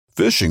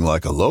Fishing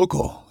like a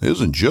local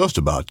isn't just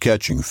about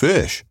catching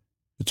fish.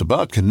 It's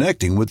about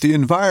connecting with the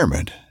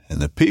environment and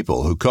the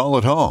people who call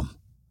it home.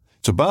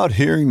 It's about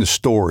hearing the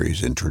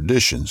stories and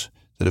traditions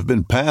that have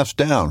been passed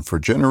down for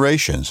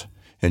generations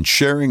and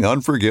sharing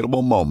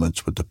unforgettable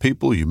moments with the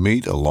people you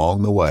meet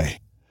along the way.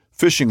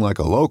 Fishing like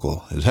a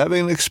local is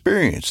having an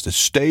experience that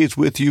stays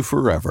with you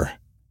forever.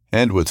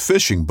 And with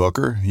Fishing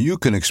Booker, you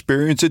can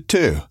experience it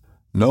too,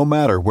 no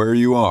matter where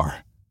you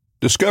are.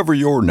 Discover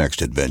your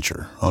next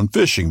adventure on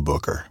Fishing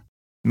Booker.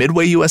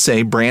 Midway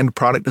USA brand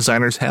product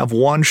designers have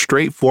one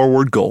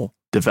straightforward goal: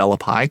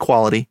 develop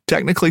high-quality,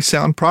 technically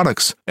sound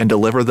products and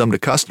deliver them to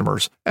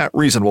customers at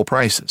reasonable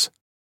prices.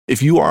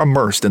 If you are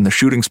immersed in the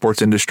shooting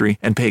sports industry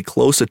and pay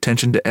close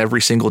attention to every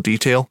single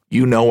detail,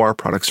 you know our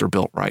products are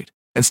built right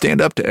and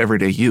stand up to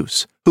everyday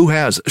use. Who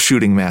has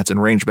shooting mats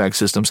and range bag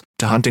systems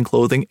to hunting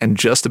clothing and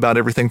just about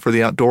everything for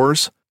the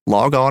outdoors?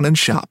 Log on and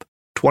shop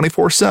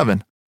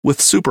 24/7 with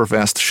super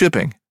fast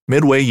shipping.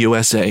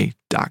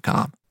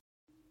 MidwayUSA.com.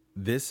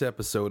 This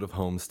episode of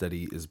Home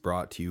Study is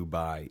brought to you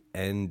by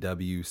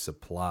NW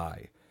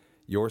Supply,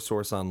 your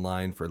source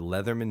online for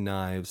Leatherman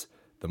knives,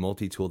 the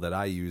multi-tool that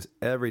I use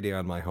every day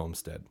on my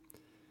homestead.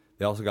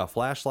 They also got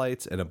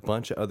flashlights and a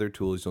bunch of other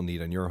tools you'll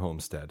need on your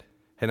homestead.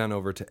 Head on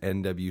over to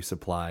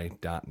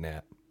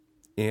nwsupply.net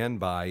and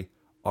by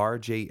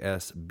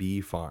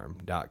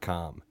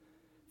rjsbeefarm.com.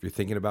 If you're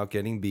thinking about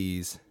getting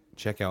bees,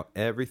 check out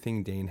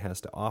everything Dane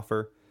has to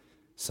offer,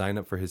 sign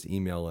up for his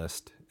email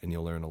list, and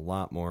you'll learn a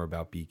lot more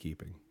about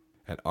beekeeping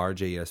at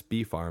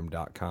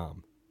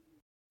rjsbeefarm.com.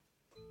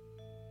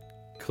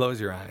 Close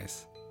your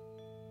eyes.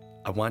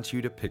 I want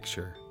you to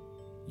picture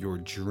your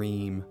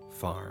dream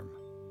farm.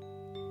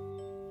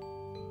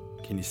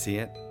 Can you see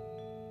it?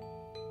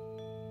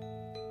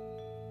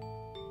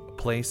 A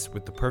place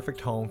with the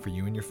perfect home for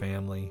you and your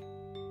family.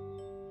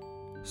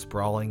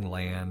 Sprawling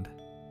land.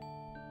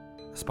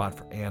 A spot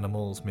for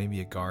animals, maybe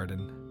a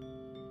garden.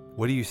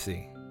 What do you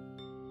see?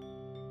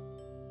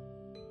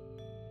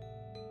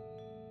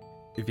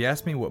 If you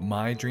ask me what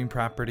my dream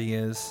property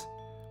is,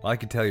 well, I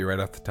could tell you right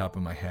off the top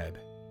of my head.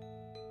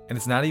 And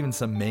it's not even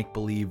some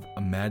make-believe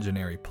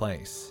imaginary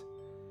place.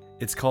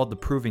 It's called the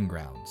Proving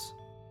Grounds.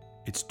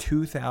 It's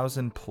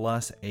 2,000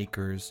 plus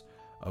acres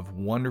of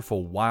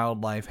wonderful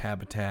wildlife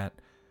habitat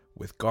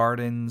with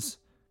gardens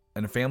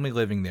and a family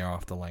living there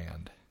off the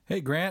land.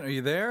 Hey Grant, are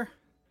you there?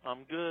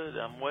 I'm good.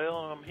 I'm well.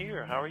 I'm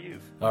here. How are you?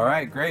 All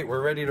right, great.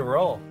 We're ready to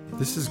roll.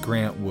 This is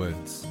Grant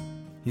Woods.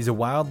 He's a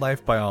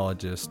wildlife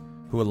biologist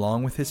who,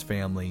 along with his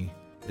family,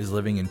 is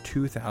living in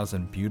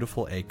 2,000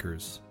 beautiful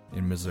acres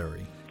in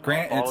Missouri.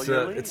 Grant,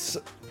 it's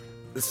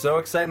so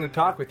exciting to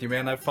talk with you,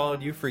 man. I've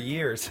followed you for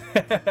years.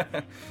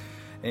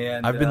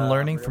 And I've been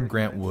learning from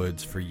Grant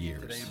Woods for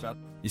years.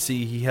 You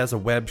see, he has a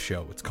web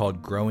show. It's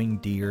called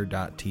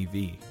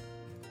growingdeer.tv.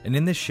 And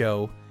in this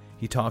show,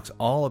 he talks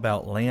all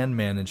about land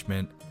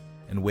management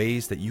and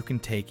ways that you can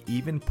take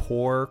even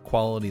poor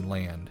quality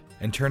land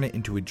and turn it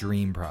into a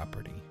dream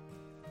property.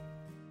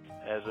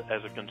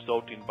 As a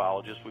consulting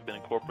biologist, we've been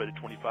incorporated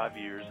 25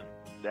 years, and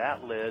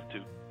that led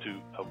to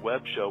a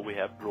web show we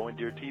have, Growing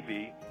Deer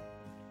TV,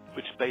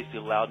 which basically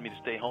allowed me to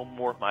stay home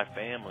more with my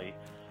family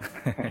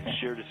and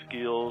share the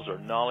skills or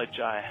knowledge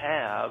I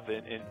have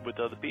and with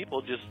other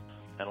people,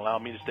 and allow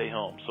me to stay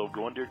home. So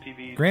Growing Deer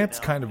TV. Grant's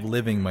kind of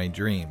living my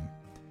dream.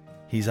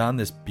 He's on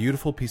this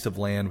beautiful piece of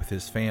land with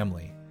his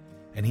family,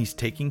 and he's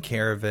taking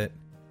care of it,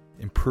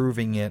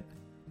 improving it,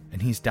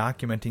 and he's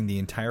documenting the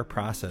entire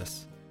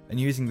process and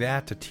using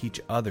that to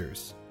teach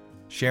others,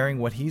 sharing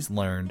what he's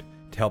learned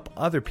to help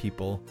other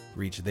people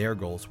reach their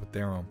goals with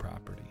their own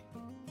property.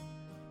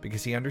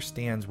 Because he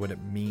understands what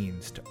it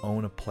means to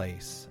own a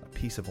place, a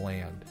piece of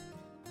land,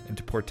 and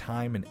to pour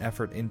time and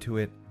effort into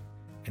it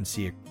and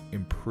see it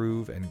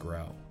improve and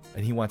grow.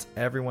 And he wants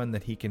everyone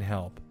that he can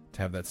help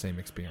to have that same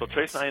experience. So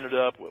Trace and I ended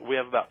up, we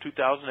have about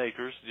 2,000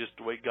 acres, just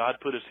the way God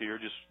put us here,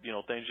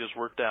 things just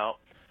worked out.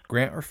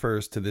 Grant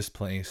refers to this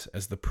place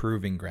as the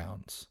Proving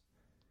Grounds.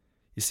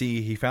 You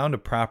see, he found a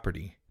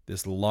property,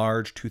 this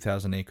large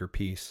 2,000 acre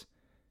piece,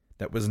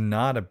 that was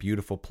not a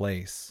beautiful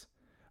place,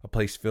 a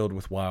place filled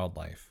with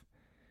wildlife.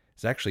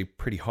 It's actually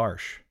pretty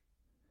harsh.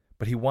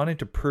 But he wanted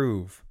to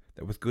prove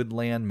that with good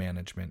land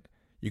management,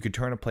 you could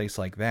turn a place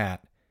like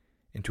that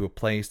into a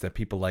place that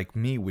people like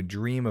me would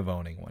dream of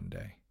owning one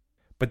day.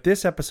 But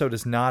this episode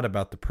is not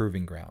about the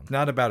Proving Ground,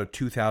 not about a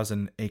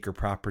 2,000 acre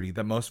property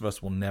that most of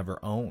us will never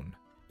own.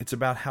 It's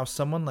about how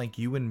someone like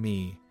you and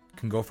me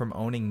can go from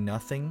owning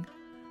nothing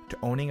to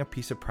owning a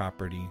piece of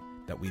property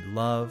that we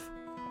love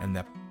and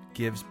that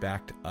gives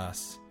back to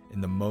us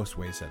in the most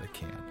ways that it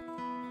can.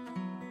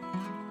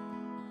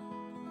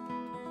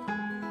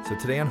 So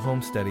today on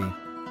Home Study,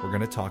 we're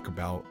going to talk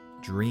about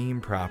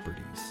dream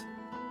properties,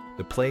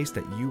 the place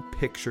that you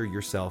picture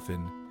yourself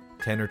in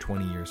 10 or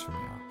 20 years from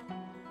now.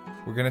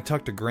 We're going to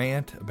talk to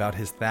Grant about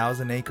his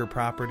 1,000-acre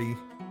property,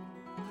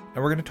 and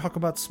we're going to talk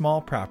about small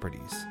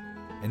properties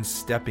and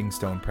stepping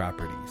stone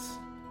properties.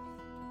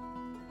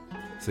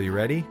 So you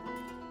ready?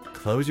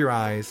 Close your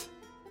eyes,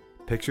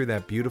 picture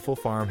that beautiful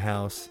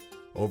farmhouse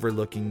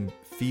overlooking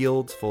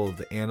fields full of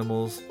the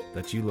animals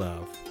that you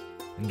love.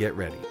 And get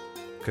ready,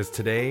 because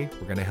today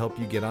we're going to help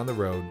you get on the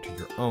road to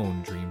your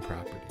own dream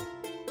property.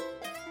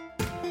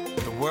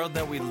 The world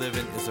that we live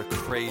in is a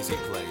crazy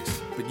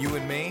place, but you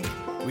and me,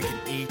 we can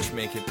each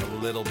make it a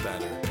little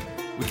better.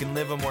 We can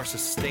live a more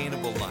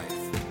sustainable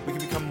life. We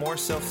can become more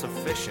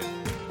self-sufficient.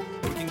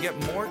 We can get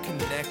more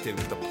connected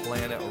with the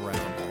planet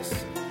around us.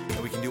 And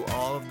we can do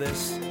all of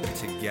this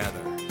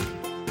together.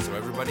 So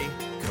everybody,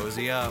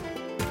 cozy up.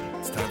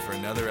 It's time for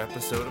another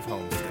episode of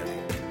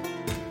Homesteading.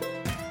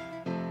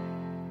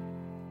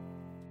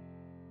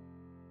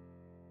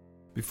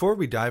 Before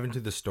we dive into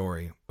the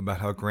story about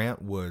how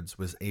Grant Woods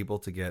was able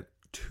to get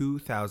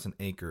 2,000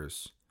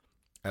 acres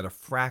at a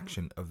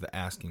fraction of the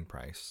asking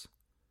price,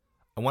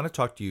 I want to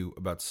talk to you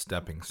about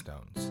stepping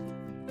stones.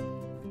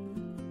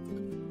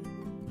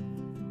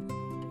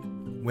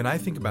 When I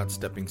think about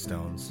stepping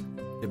stones,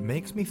 it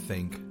makes me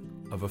think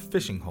of a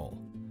fishing hole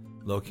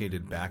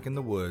located back in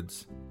the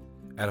woods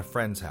at a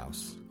friend's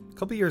house. A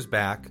couple years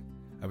back,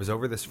 I was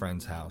over this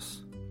friend's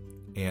house,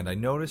 and I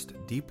noticed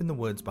deep in the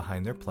woods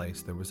behind their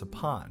place there was a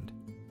pond.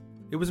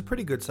 It was a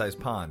pretty good-sized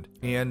pond,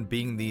 and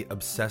being the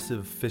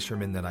obsessive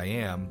fisherman that I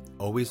am,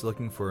 always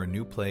looking for a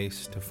new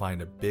place to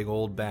find a big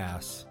old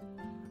bass,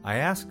 I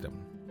asked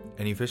them,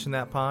 "Any fish in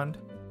that pond?"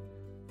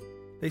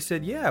 They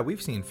said, "Yeah,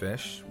 we've seen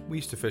fish. We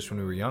used to fish when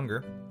we were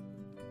younger."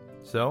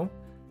 So,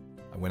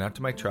 I went out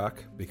to my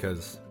truck,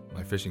 because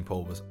my fishing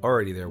pole was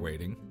already there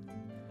waiting,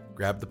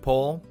 grabbed the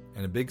pole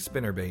and a big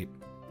spinnerbait,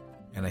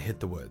 and I hit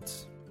the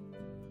woods.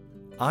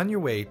 On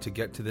your way to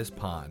get to this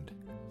pond,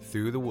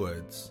 through the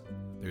woods,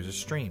 there's a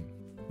stream.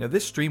 Now,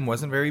 this stream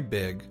wasn't very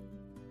big,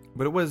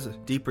 but it was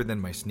deeper than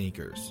my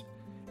sneakers.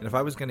 And if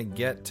I was going to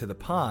get to the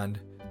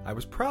pond, I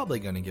was probably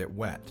going to get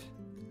wet.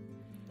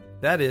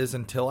 That is,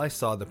 until I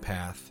saw the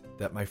path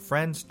that my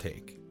friends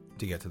take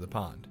to get to the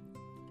pond.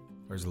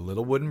 There's a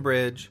little wooden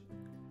bridge,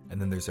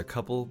 and then there's a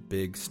couple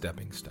big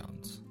stepping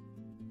stones.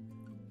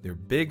 They're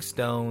big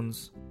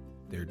stones,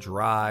 they're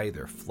dry,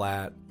 they're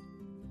flat,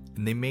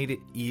 and they made it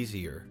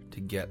easier to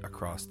get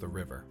across the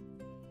river.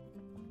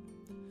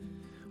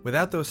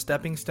 Without those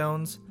stepping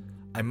stones,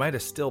 I might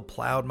have still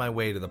plowed my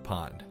way to the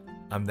pond.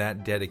 I'm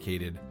that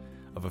dedicated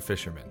of a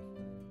fisherman.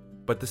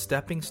 But the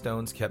stepping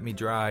stones kept me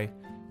dry,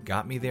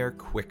 got me there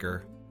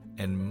quicker,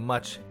 and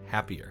much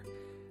happier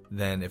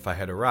than if I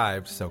had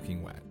arrived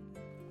soaking wet.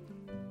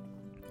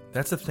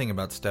 That's the thing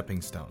about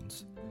stepping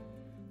stones.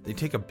 They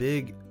take a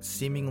big,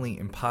 seemingly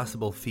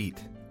impossible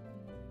feat,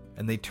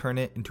 and they turn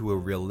it into a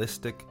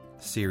realistic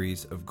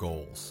series of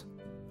goals.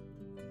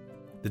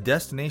 The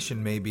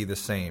destination may be the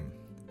same,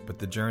 but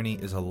the journey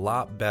is a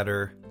lot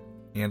better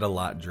and a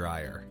lot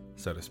drier,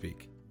 so to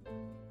speak.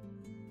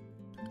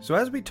 So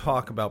as we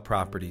talk about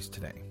properties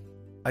today,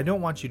 I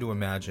don't want you to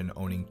imagine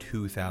owning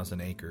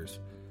 2,000 acres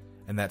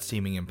and that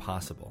seeming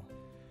impossible.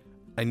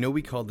 I know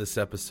we called this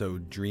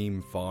episode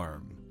Dream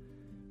Farm,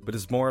 but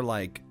it's more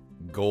like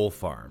Goal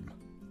Farm.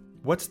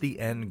 What's the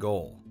end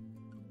goal?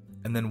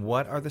 And then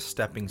what are the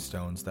stepping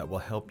stones that will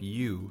help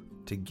you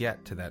to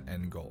get to that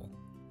end goal?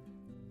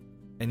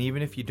 And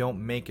even if you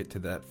don't make it to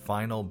that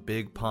final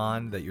big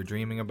pond that you're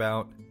dreaming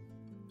about,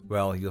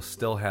 well, you'll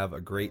still have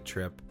a great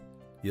trip,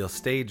 you'll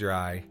stay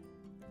dry,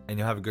 and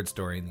you'll have a good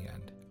story in the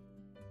end.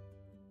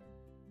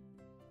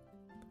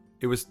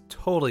 It was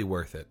totally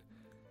worth it.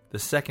 The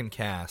second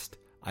cast,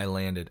 I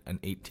landed an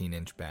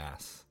 18-inch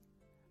bass.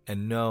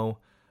 And no,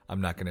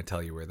 I'm not going to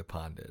tell you where the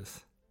pond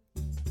is.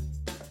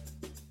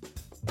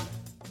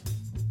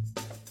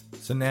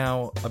 So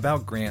now,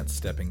 about Grant's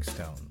stepping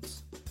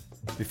stones.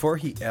 Before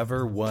he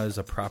ever was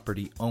a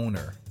property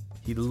owner,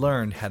 he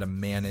learned how to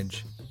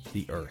manage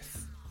the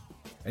earth.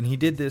 And he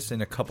did this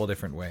in a couple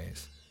different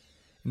ways.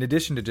 In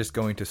addition to just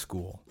going to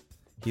school,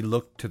 he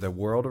looked to the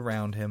world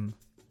around him,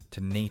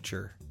 to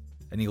nature,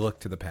 and he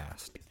looked to the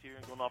past. Here,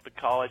 going off to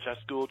college, I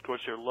schooled, of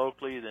course, here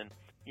locally, then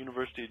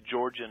University of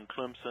Georgia in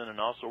Clemson, and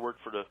also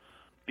worked for the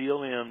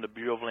BLM, the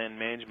Bureau of Land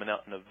Management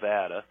out in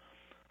Nevada.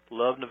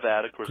 Love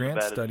Nevada, of course. Grant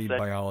Nevada's studied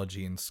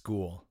biology in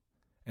school,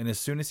 and as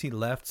soon as he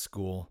left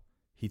school,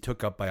 he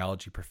took up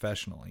biology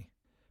professionally.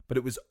 But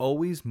it was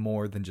always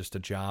more than just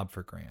a job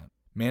for Grant.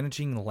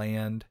 Managing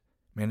land,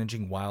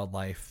 managing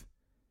wildlife,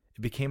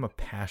 it became a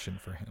passion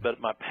for him.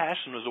 But my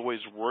passion was always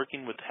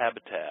working with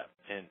habitat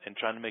and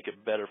trying to make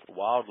it better for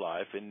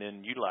wildlife and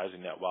then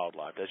utilizing that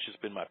wildlife. That's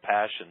just been my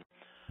passion.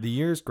 The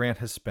years Grant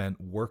has spent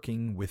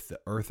working with the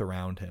earth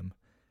around him,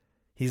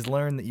 he's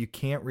learned that you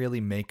can't really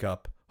make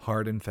up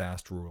hard and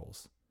fast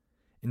rules.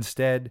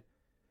 Instead,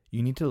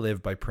 you need to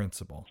live by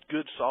principle.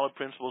 Good, solid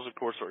principles, of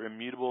course, are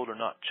immutable. They're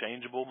not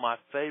changeable. My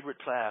favorite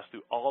class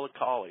through all of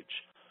college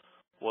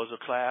was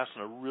a class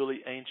in a really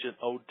ancient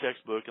old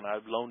textbook, and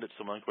I've loaned it to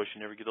someone. Of course,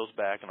 you never get those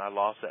back, and I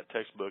lost that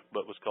textbook,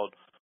 but it was called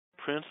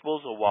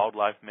Principles of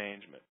Wildlife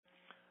Management.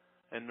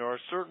 And there are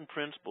certain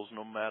principles,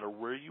 no matter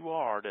where you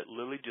are, that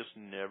literally just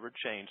never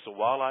change. So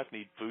wildlife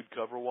need food,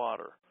 cover,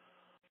 water.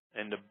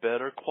 And the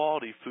better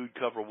quality food,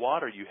 cover,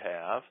 water you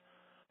have,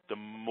 the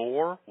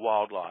more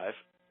wildlife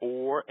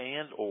or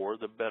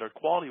the better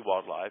quality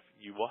wildlife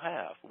you will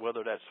have,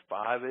 whether that's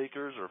 5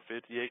 acres or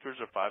 50 acres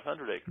or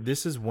 500 acres.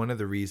 This is one of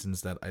the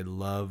reasons that I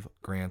love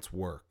Grant's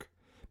work,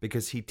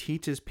 because he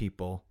teaches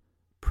people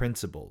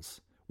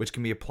principles which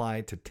can be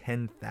applied to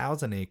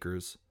 10,000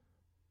 acres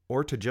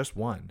or to just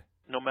one.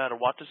 No matter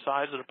what the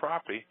size of the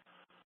property,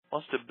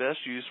 what's the best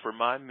use for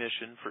my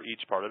mission for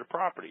each part of the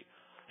property?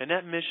 And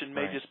that mission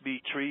may just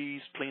be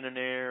trees, cleaning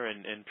air,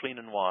 and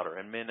cleaning water.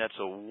 And, man, that's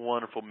a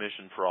wonderful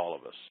mission for all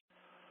of us.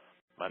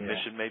 My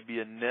mission may be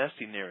a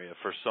nesting area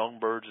for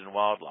songbirds and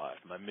wildlife.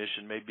 My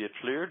mission may be a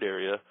cleared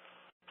area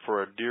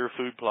for a deer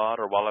food plot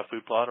or wildlife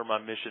food plot, or my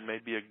mission may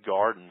be a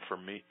garden for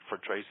me, for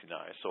Tracy and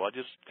I. So I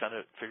just kind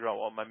of figure out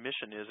what my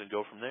mission is and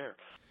go from there.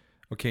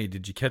 Okay,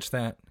 did you catch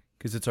that?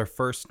 Because it's our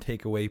first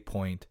takeaway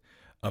point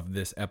of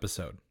this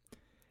episode.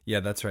 Yeah,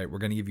 that's right. We're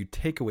going to give you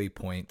takeaway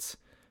points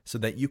so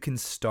that you can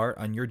start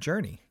on your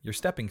journey, your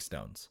stepping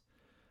stones.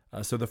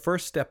 So the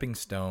first stepping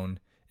stone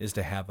is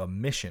to have a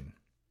mission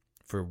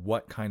for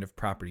what kind of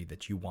property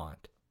that you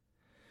want.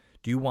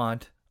 Do you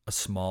want a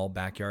small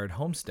backyard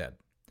homestead?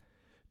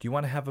 Do you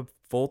want to have a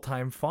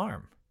full-time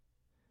farm?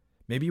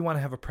 Maybe you want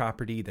to have a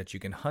property that you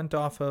can hunt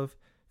off of,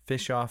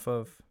 fish off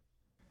of.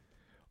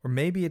 Or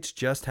maybe it's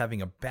just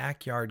having a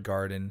backyard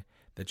garden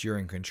that you're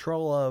in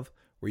control of,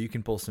 where you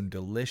can pull some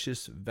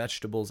delicious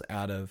vegetables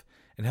out of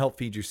and help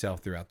feed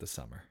yourself throughout the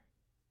summer.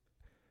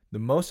 The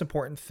most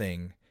important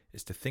thing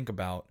is to think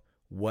about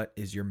what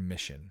is your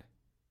mission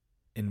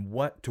and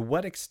to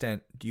what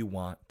extent do you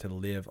want to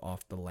live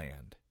off the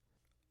land.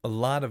 A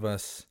lot of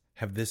us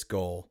have this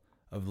goal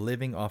of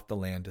living off the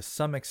land to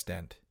some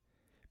extent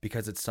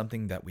because it's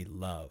something that we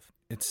love.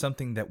 It's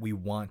something that we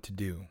want to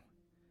do.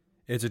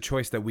 It's a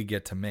choice that we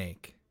get to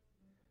make.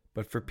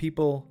 But for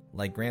people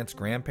like Grant's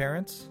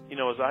grandparents,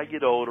 as I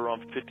get older,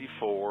 I'm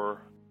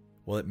 54.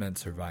 Well, it meant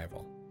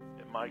survival.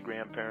 And my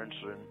grandparents,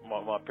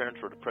 my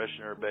parents were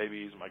Depression-era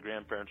babies. My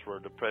grandparents were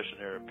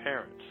Depression-era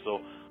parents. So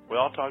we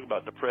all talk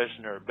about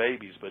Depression-era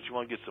babies, but you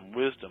want to get some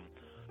wisdom,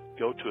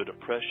 go to a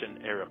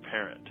Depression-era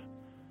parent,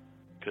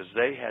 because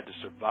they had to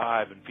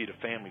survive and feed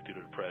a family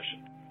through the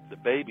Depression. The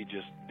baby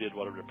just did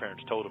whatever their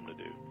parents told them to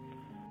do.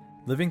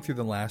 Living through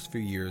the last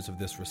few years of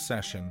this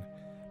recession,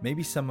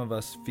 maybe some of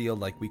us feel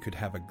like we could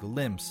have a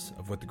glimpse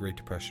of what the Great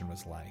Depression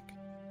was like.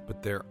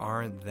 But there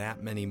aren't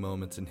that many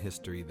moments in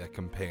history that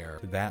compare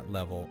to that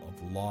level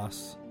of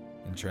loss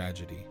and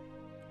tragedy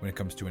when it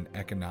comes to an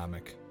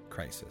economic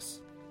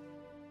crisis.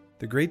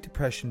 The Great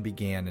Depression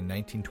began in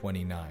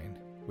 1929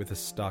 with a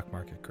stock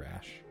market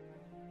crash.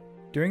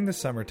 During the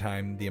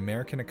summertime, the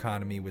American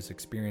economy was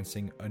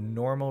experiencing a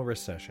normal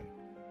recession.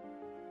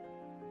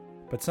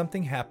 But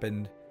something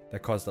happened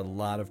that caused a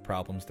lot of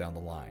problems down the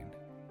line.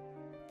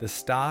 The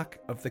stock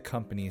of the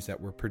companies that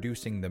were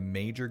producing the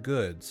major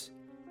goods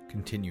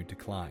continued to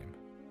climb.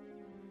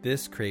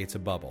 This creates a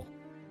bubble.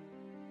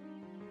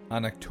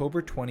 On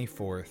October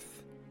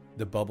 24th,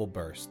 the bubble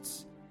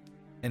bursts,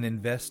 and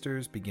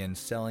investors began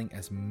selling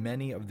as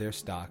many of their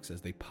stocks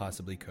as they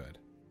possibly could.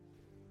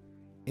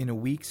 In a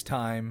week's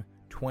time,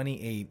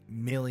 28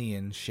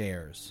 million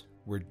shares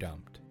were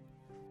dumped.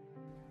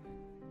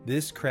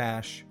 This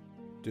crash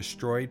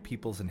destroyed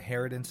people's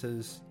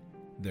inheritances,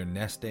 their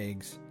nest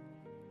eggs,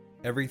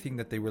 everything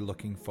that they were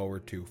looking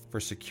forward to for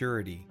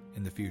security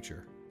in the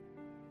future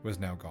was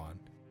now gone.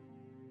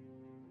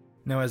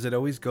 Now, as it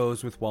always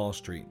goes with Wall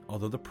Street,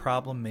 although the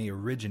problem may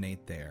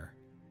originate there,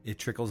 it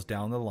trickles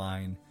down the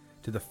line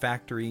to the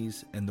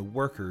factories and the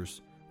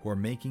workers who are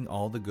making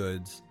all the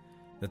goods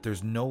that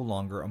there's no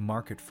longer a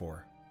market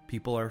for.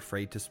 People are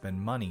afraid to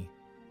spend money.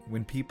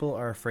 When people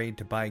are afraid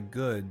to buy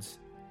goods,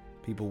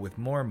 people with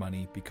more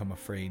money become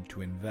afraid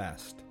to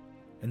invest.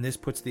 And this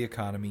puts the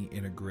economy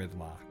in a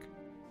gridlock.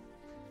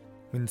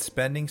 When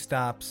spending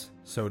stops,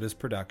 so does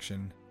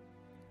production.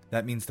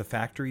 That means the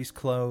factories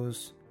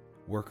close,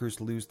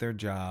 workers lose their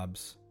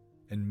jobs,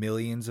 and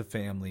millions of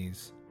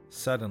families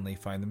suddenly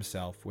find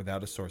themselves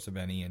without a source of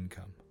any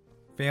income.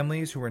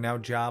 Families who were now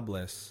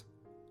jobless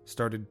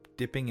started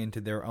dipping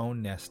into their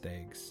own nest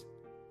eggs,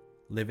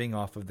 living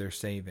off of their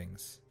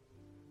savings.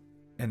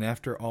 And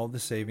after all the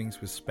savings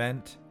was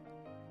spent,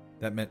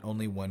 that meant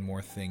only one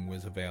more thing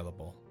was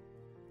available: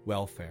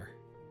 welfare.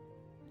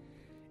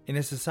 In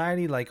a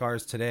society like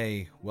ours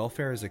today,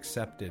 welfare is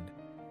accepted,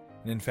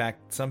 and in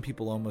fact, some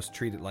people almost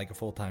treat it like a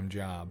full-time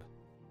job.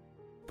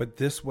 But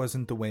this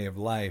wasn't the way of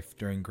life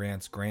during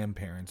Grant's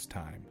grandparents'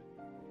 time.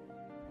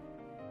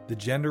 The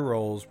gender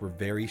roles were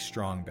very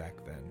strong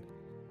back then.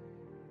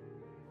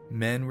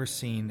 Men were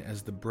seen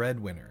as the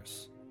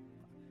breadwinners,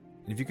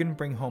 and if you couldn't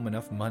bring home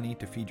enough money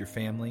to feed your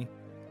family,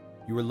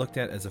 you were looked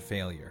at as a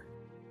failure.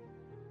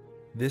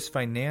 This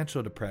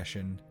financial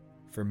depression,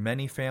 for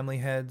many family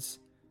heads,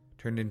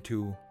 turned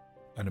into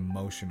an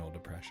emotional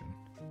depression.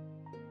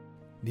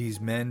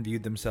 These men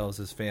viewed themselves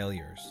as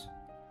failures.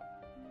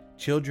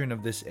 Children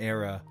of this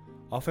era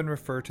often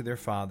refer to their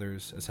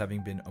fathers as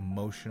having been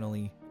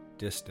emotionally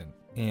distant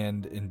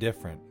and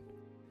indifferent.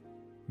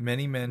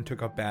 Many men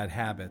took up bad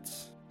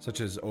habits, such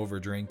as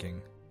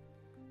overdrinking.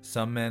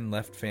 Some men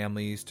left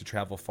families to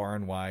travel far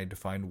and wide to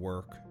find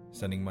work,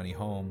 sending money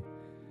home,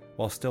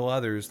 while still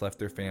others left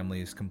their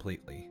families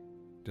completely,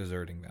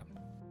 deserting them.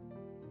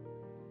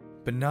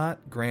 But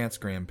not Grant's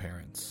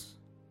grandparents.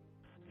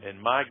 And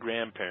my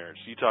grandparents,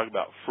 you talk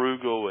about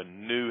frugal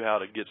and knew how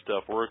to get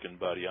stuff working,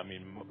 buddy. I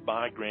mean,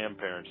 my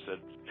grandparents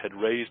had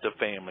raised a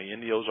family in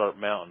the Ozark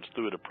Mountains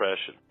through a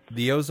depression.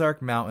 The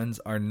Ozark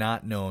Mountains are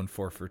not known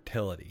for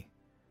fertility.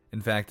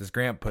 In fact, as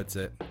Grant puts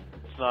it,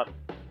 it's not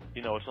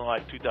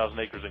like 2,000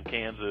 acres in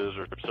Kansas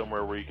or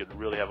somewhere where you could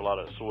really have a lot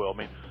of soil. I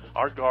mean,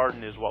 our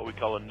garden is what we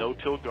call a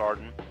no-till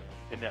garden,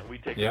 in that we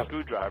take a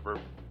screwdriver,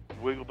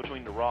 wiggle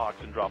between the rocks,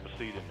 and drop a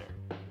seed in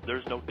there.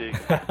 There's no digging.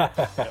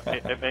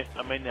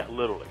 I mean that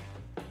literally.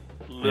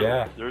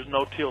 Yeah. There's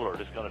no tiller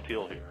that's going to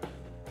till here.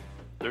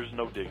 There's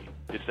no digging.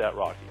 It's that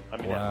rocky. I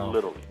mean that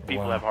literally.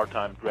 People have a hard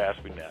time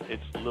grasping that.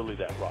 It's literally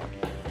that rocky.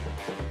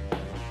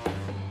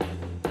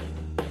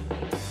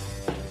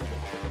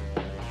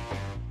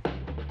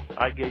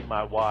 I gave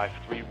my wife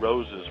 3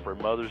 roses for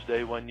Mother's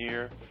Day one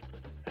year,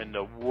 and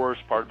the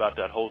worst part about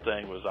that whole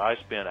thing was I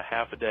spent a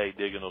half a day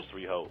digging those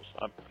 3 holes.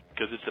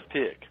 Because it's a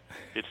pick.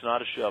 It's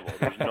not a shovel.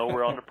 There's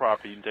nowhere on the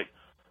property you can take.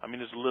 I mean,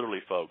 it's literally,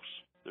 folks.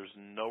 There's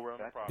nowhere on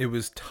the property. It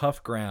was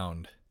tough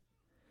ground.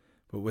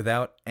 But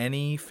without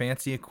any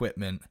fancy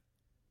equipment,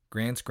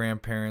 Grant's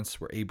grandparents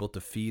were able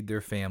to feed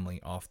their family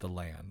off the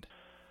land.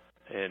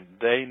 And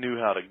they knew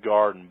how to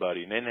garden,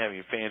 buddy. And they didn't have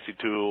any fancy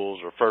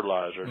tools or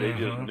fertilizer. They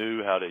just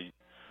knew how to.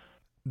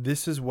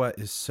 This is what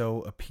is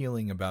so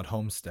appealing about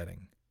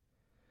homesteading.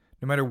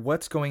 No matter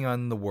what's going on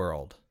in the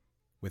world,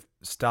 with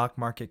stock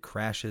market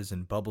crashes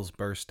and bubbles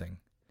bursting,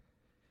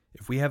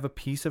 if we have a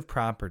piece of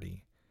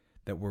property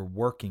that we're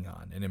working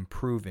on and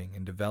improving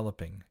and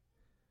developing,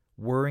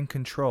 we're in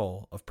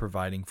control of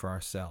providing for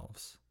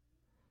ourselves.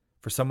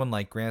 For someone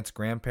like Grant's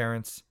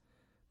grandparents,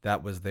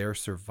 that was their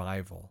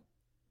survival,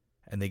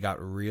 and they got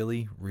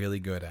really, really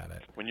good at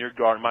it. When you're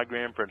gardening, my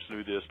grandparents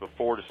knew this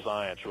before the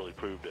science really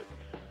proved it.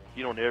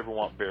 You don't ever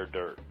want bare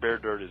dirt. Bare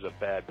dirt is a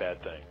bad, bad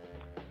thing.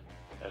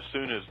 As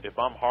soon as, if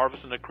I'm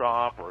harvesting a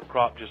crop or a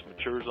crop just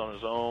matures on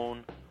its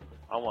own,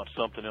 I want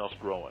something else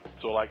growing.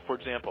 So like, for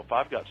example, if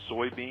I've got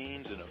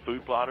soybeans in a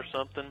food plot or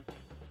something,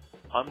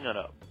 I'm going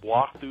to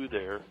walk through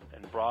there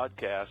and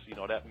broadcast,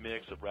 that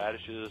mix of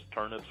radishes,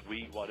 turnips,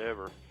 wheat,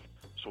 whatever.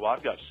 So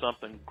I've got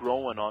something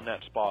growing on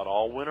that spot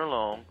all winter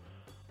long.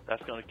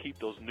 That's going to keep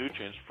those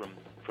nutrients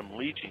from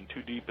leaching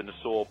too deep in the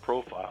soil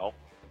profile,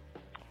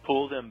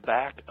 pull them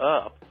back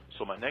up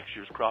so my next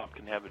year's crop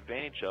can have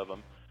advantage of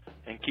them,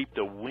 and keep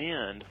the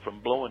wind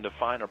from blowing the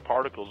finer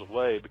particles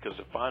away, because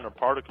the finer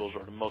particles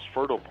are the most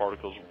fertile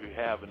particles we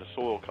have in the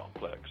soil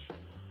complex.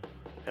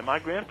 And my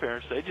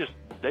grandparents, they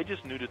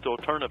just knew to throw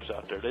turnips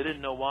out there. They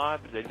didn't know why,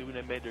 but they knew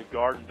they made their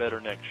garden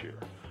better next year.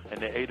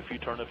 And they ate a few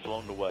turnips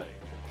along the way.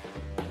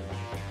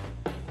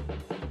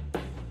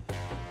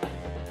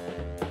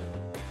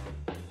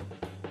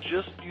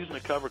 Just using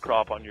a cover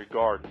crop on your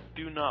garden,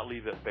 do not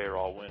leave it bare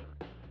all winter.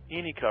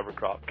 Any cover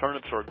crop.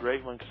 Turnips are a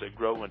great one because they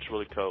grow when it's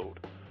really cold.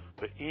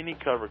 But any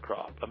cover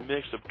crop, a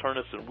mix of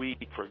turnips and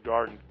wheat for a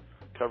garden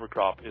cover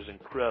crop is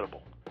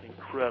incredible,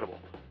 incredible.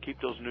 Keep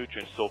those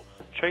nutrients. So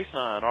Chase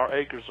and I, on our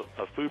acres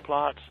of food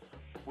plots,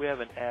 we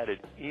haven't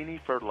added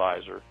any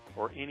fertilizer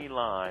or any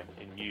lime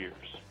in years.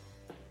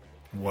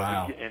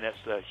 Wow. And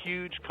that's a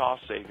huge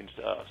cost savings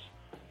to us.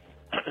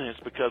 And it's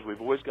because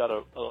we've always got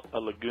a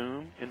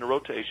legume in the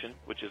rotation,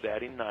 which is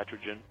adding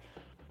nitrogen.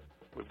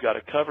 We've got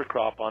a cover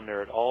crop on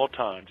there at all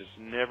times. It's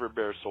never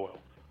bare soil.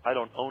 I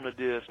don't own a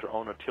disc or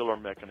own a tiller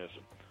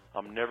mechanism.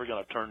 I'm never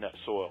going to turn that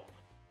soil.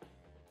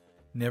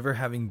 Never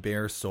having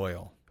bare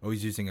soil,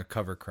 always using a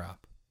cover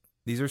crop.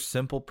 These are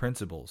simple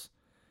principles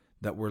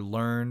that were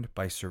learned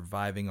by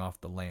surviving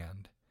off the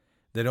land,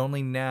 that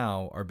only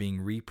now are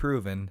being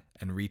reproven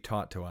and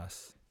retaught to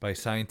us by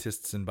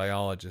scientists and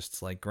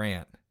biologists like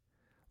Grant,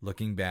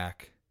 looking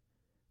back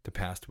to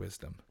past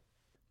wisdom.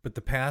 But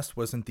the past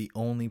wasn't the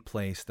only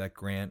place that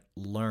Grant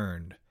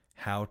learned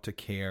how to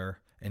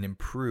care and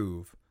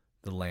improve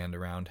the land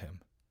around him.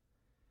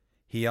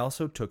 He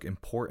also took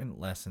important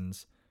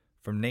lessons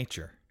from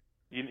nature.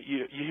 You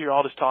hear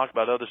all this talk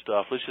about other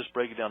stuff. Let's just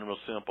break it down real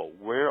simple.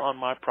 Where on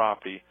my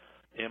property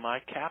am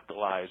I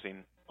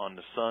capitalizing on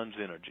the sun's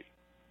energy?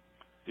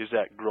 Is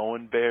that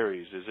growing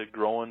berries? Is it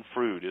growing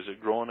fruit? Is it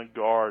growing a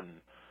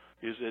garden?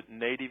 Is it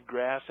native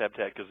grass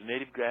habitat? Because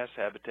native grass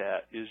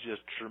habitat is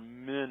just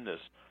tremendous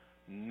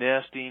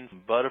nesting,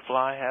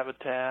 butterfly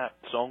habitat,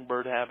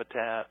 songbird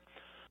habitat.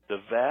 The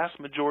vast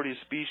majority of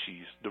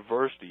species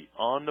diversity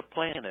on the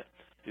planet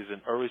is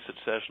in early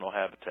successional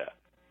habitat.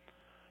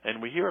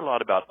 And we hear a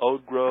lot about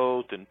old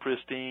growth and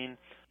pristine,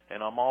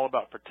 and I'm all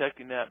about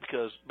protecting that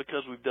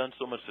because we've done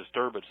so much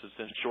disturbance, it's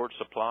in short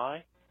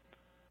supply.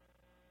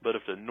 But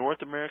if the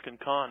North American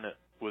continent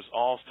was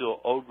all still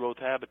old growth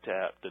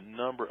habitat, the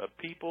number of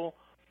people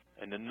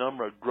and the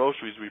number of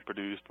groceries we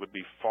produced would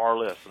be far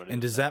less than it is.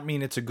 And does that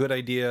mean it's a good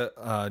idea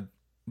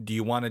Do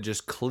you want to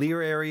just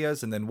clear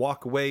areas and then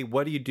walk away?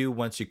 What do you do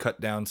once you cut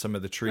down some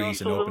of the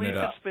trees and open it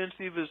up? The least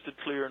expensive is to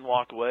clear and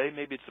walk away.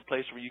 Maybe it's a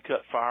place where you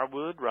cut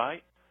firewood,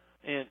 right?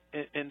 And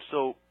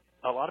so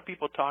a lot of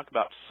people talk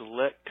about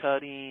select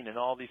cutting and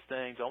all these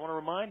things. I want to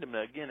remind them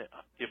that, again,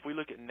 if we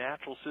look at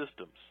natural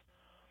systems,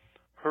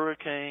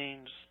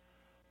 hurricanes,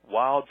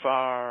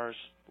 wildfires,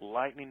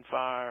 lightning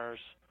fires,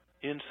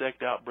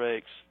 insect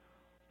outbreaks,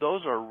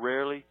 those are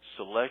rarely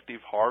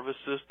selective harvest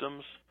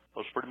systems.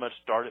 Those pretty much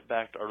started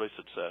back to early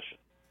succession.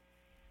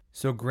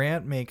 So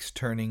Grant makes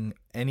turning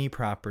any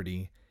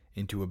property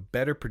into a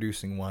better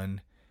producing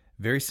one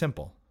very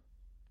simple.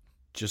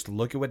 Just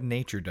look at what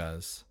nature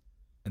does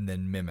and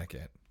then mimic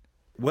it.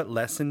 What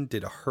lesson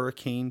did a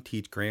hurricane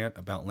teach Grant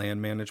about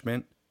land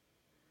management?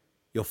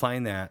 You'll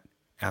find that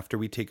after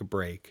we take a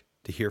break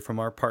to hear from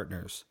our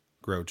partners,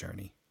 Grow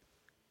Journey.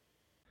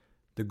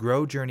 The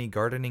Grow Journey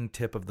gardening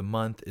tip of the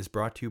month is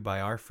brought to you by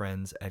our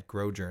friends at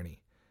Grow Journey,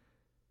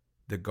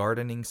 the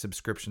gardening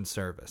subscription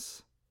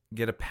service.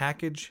 Get a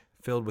package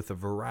filled with a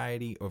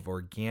variety of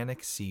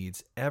organic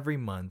seeds every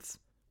month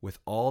with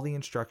all the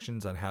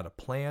instructions on how to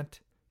plant,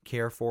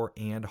 care for,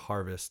 and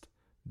harvest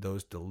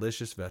those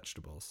delicious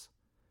vegetables.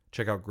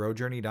 Check out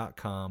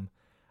growjourney.com.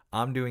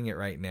 I'm doing it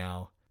right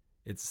now.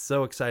 It's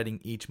so exciting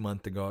each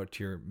month to go out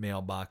to your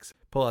mailbox,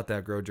 pull out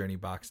that Grow Journey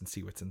box, and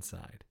see what's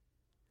inside.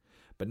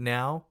 But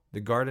now, the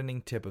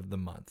gardening tip of the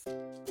month.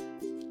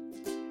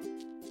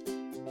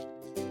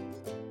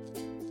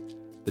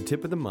 The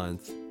tip of the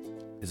month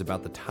is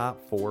about the top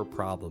 4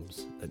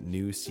 problems that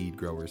new seed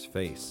growers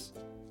face.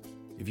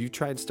 If you've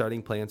tried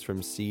starting plants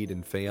from seed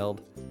and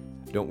failed,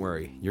 don't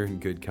worry, you're in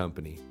good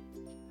company.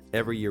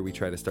 Every year we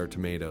try to start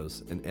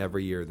tomatoes, and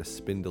every year the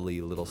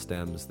spindly little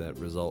stems that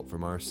result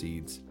from our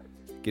seeds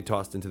get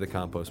tossed into the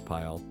compost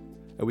pile,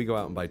 and we go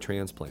out and buy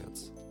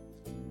transplants.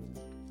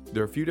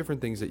 There are a few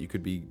different things that you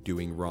could be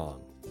doing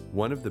wrong.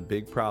 One of the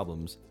big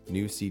problems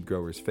new seed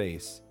growers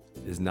face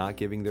is not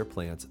giving their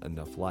plants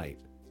enough light.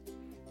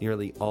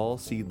 Nearly all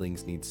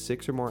seedlings need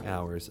 6 or more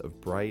hours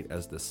of bright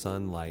as the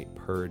sun light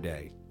per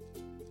day.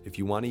 If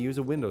you want to use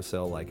a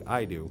windowsill like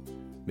I do,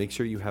 make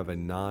sure you have a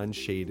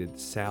non-shaded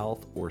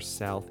south or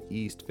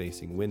southeast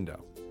facing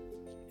window.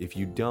 If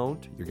you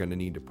don't, you're going to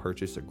need to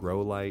purchase a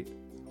grow light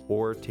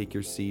or take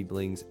your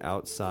seedlings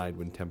outside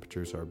when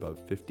temperatures are above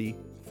 50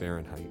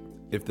 Fahrenheit.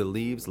 If the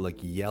leaves look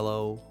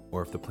yellow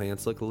or if the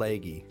plants look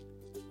leggy,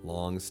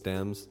 long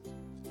stems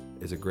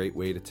is a great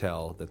way to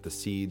tell that the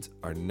seeds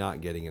are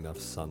not getting enough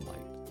sunlight.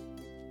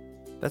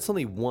 That's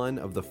only one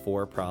of the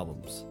 4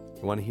 problems.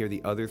 You want to hear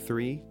the other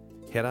 3?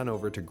 Head on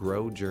over to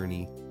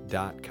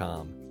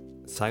growjourney.com.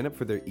 Sign up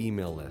for their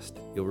email list.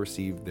 You'll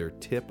receive their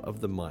tip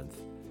of the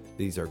month.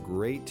 These are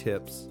great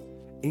tips,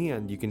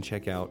 and you can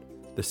check out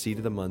the Seed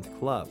of the Month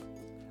Club.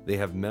 They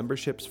have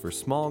memberships for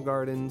small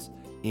gardens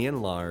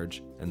and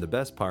large, and the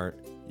best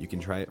part, you can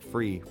try it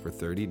free for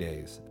 30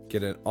 days.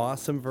 Get an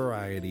awesome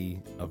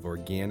variety of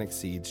organic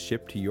seeds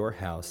shipped to your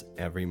house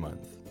every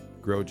month.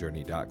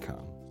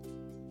 growjourney.com.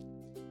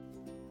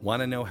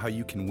 Want to know how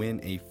you can win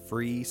a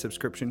free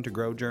subscription to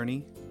Grow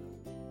Journey?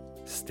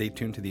 Stay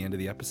tuned to the end of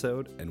the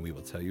episode, and we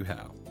will tell you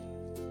how.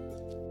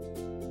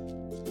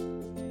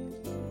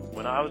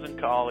 When I was in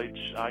college,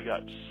 I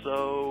got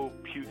so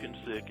puking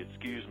sick,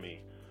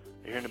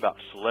 hearing about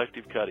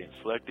selective cutting,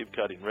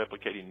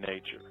 replicating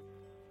nature.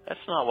 That's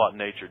not what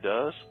nature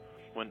does.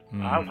 When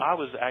I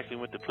was actually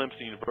went to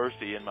Clemson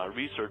University, and my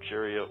research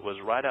area was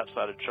right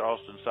outside of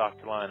Charleston, South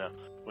Carolina,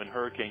 when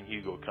Hurricane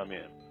Hugo come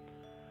in.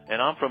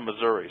 And I'm from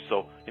Missouri,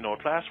 so a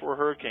Class 4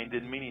 hurricane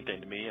didn't mean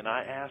anything to me. And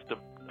I asked,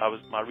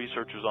 my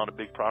research was on a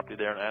big property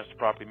there, and I asked the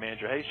property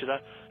manager, hey, should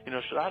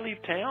I leave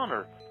town,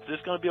 or is this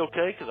going to be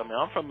okay? Because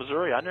I'm from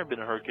Missouri, I've never been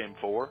in a hurricane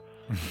before.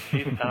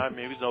 He's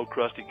maybe he's an old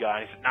crusty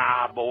guy. He said,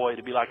 nah, boy,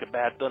 it'd be like a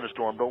bad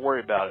thunderstorm. Don't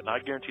worry about it. And I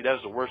guarantee that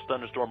was the worst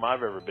thunderstorm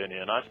I've ever been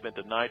in. I spent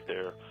the night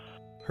there.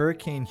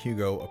 Hurricane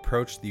Hugo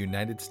approached the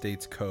United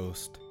States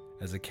coast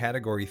as a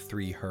Category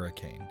 3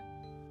 hurricane.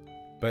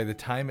 By the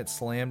time it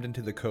slammed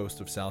into the coast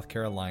of South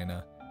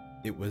Carolina,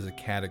 it was a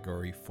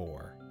Category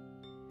 4.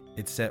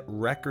 It set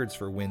records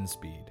for wind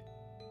speed.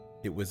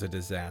 It was a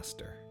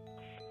disaster.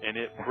 And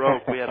it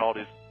broke. We had all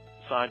this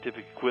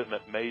scientific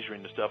equipment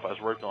measuring the stuff I was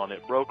working on.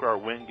 It broke our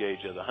wind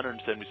gauge at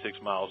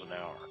 176 miles an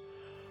hour.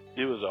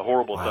 It was a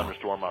horrible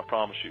thunderstorm, I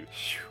promise you.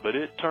 But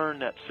it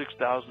turned that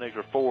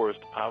 6,000-acre forest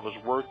I was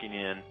working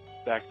in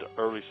back to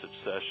early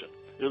succession.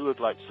 It looked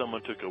like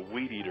someone took a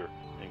weed eater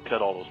and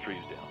cut all those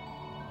trees down.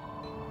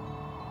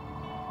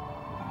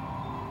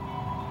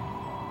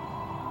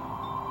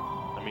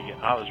 I mean,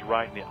 I was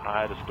right in the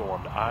eye of the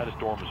storm. The eye of the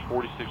storm was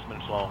 46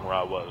 minutes long where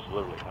I was,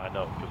 literally. I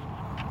know, because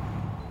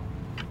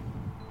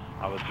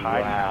I was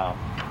hiding. Wow.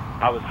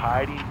 I was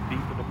hiding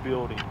deep in the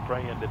building,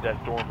 praying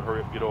that storm would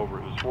hurry up and get over.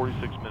 It was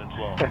 46 minutes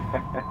long.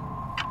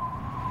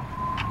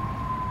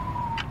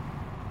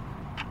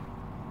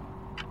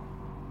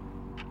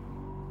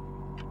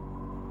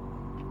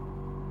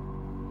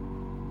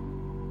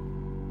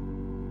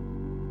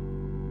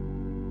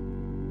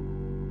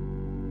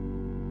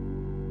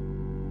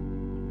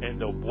 And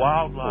the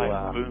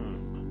wildlife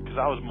boom because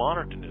I was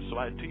monitoring this. So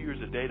I had 2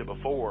 years of data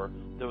before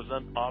that was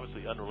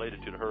obviously unrelated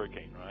to the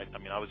hurricane, right? I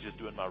mean, I was just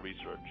doing my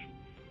research.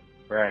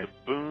 Right. The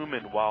boom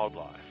in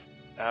wildlife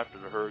after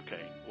the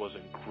hurricane was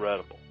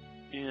incredible.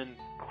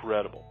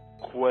 Incredible.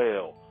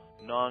 Quail,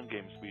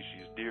 non-game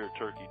species, deer,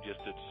 turkey just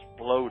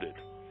exploded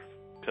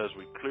because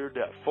we cleared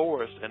that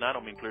forest, and I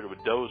don't mean cleared it with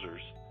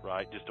dozers,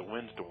 right, just a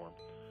windstorm,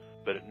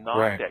 but it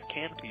knocked that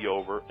canopy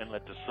over and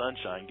let the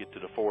sunshine get to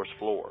the forest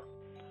floor.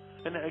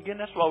 And again,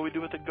 that's what we do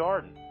with the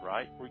garden,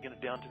 right? We get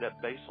it down to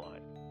that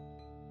baseline.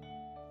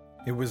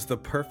 It was the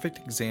perfect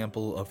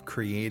example of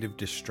creative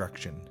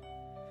destruction.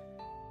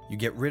 You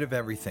get rid of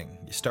everything.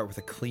 You start with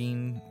a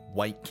clean,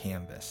 white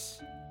canvas,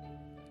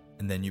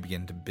 and then you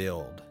begin to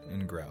build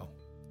and grow.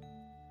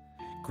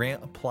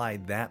 Grant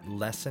applied that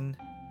lesson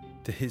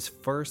to his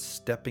first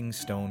stepping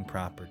stone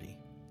property,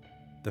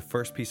 the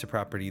first piece of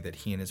property that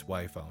he and his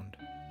wife owned.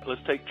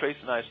 Let's take Trace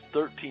and I's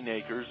 13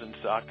 acres in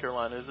South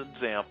Carolina as an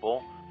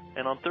example.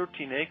 And on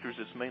 13 acres,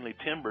 it's mainly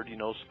timbered. You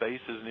know, space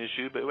is an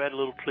issue, but we had a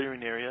little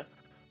clearing area.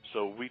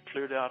 So we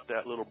cleared out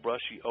that little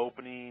brushy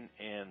opening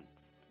and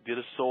did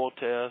a soil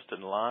test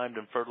and limed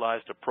and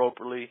fertilized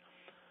appropriately.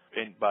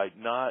 And by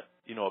not,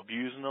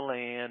 abusing the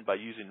land, by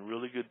using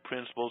really good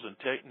principles and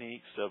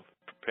techniques of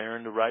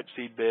preparing the right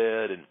seed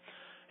bed and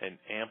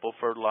ample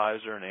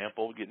fertilizer and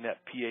getting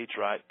that pH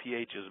right.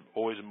 pH is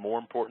always more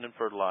important than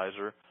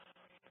fertilizer.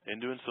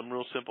 And doing some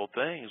real simple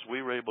things,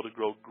 we were able to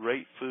grow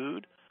great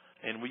food.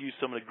 And we used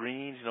some of the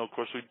greens. Of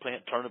course, we'd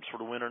plant turnips for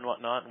the winter and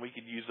whatnot, and we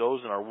could use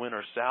those in our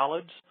winter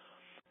salads.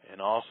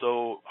 And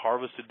also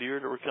harvest the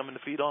deer that were coming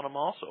to feed on them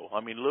also.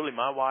 I mean, literally,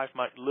 my wife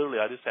I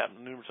just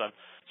happened numerous times,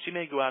 she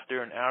may go out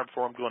there an hour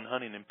before I'm going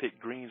hunting and pick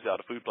greens out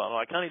of food plot. I'm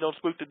like, honey, don't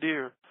spook the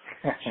deer.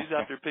 She's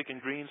out there picking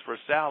greens for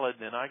a salad,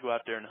 and then I go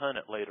out there and hunt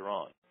it later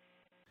on.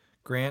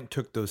 Grant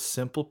took those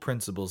simple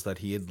principles that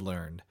he had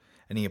learned,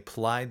 and he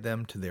applied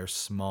them to their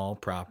small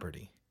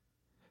property.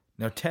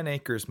 Now, 10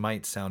 acres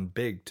might sound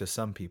big to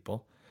some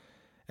people,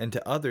 and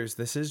to others,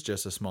 this is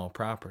just a small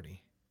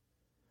property.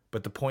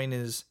 But the point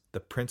is,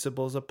 the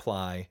principles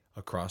apply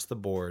across the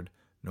board,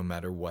 no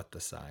matter what the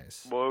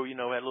size. Well, had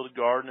a little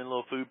garden and a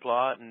little food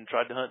plot and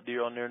tried to hunt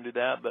deer on there and do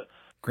that, but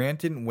Grant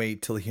didn't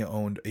wait till he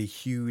owned a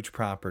huge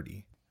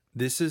property.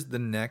 This is the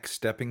next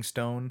stepping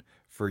stone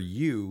for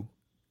you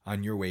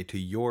on your way to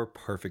your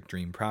perfect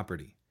dream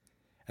property.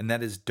 And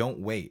that is, don't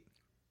wait.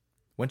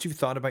 Once you've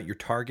thought about your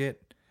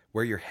target,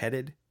 where you're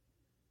headed,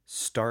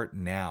 start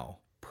now.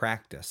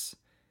 Practice.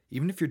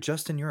 Even if you're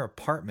just in your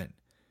apartment,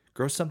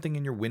 grow something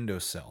in your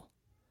windowsill.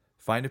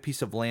 Find a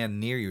piece of land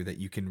near you that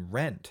you can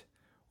rent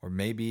or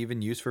maybe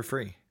even use for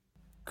free.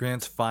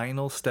 Grant's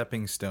final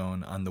stepping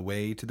stone on the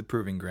way to the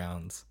proving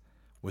grounds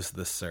was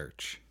the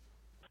search.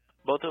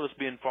 Both of us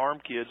being farm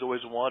kids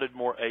always wanted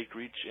more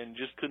acreage and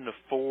just couldn't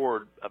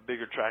afford a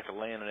bigger tract of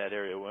land in that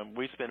area. When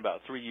we spent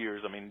about 3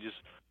 years, just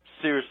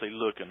seriously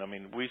looking.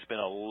 We spent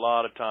a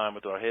lot of time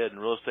with our head in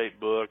real estate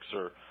books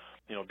or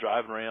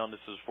driving around. This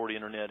is before the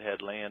internet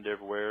had land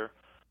everywhere.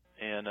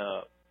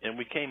 And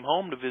we came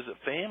home to visit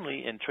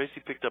family, and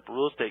Tracy picked up a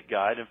real estate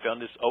guide and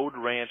found this old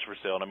ranch for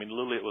sale.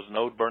 Literally it was an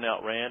old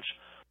burnout ranch.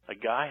 A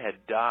guy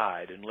had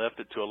died and left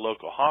it to a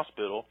local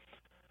hospital,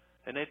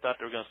 and they thought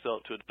they were going to sell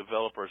it to a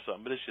developer or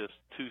something, but it's just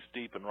too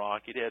steep and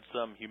rocky. It had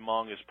some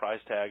humongous price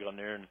tag on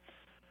there, and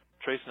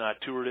Tracy and I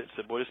toured it and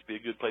said, boy, this would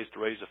be a good place to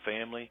raise a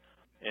family.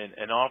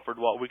 And offered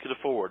what we could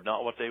afford,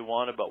 not what they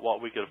wanted, but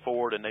what we could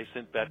afford. And they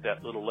sent back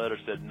that little letter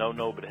that said, no,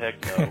 but heck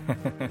no.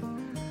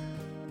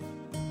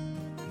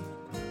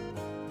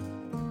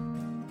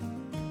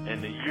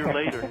 And a year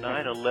later,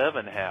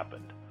 9/11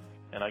 happened.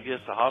 And I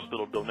guess the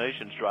hospital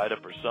donations dried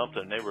up or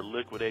something. They were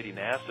liquidating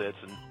assets,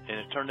 and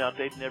it turned out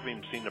they'd never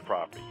even seen the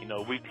property.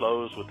 We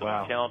closed with an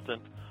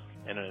accountant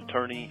and an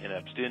attorney in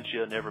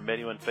absentia, never met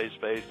anyone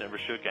face-to-face, never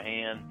shook a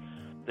hand.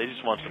 They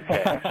just want some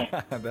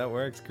cash. That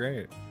works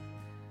great.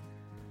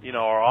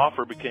 Our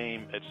offer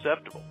became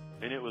acceptable,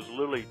 and it was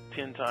literally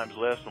 10 times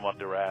less than what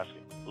they were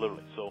asking,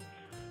 literally. So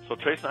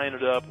Trace and I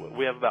ended up,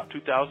 we have about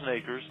 2,000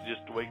 acres,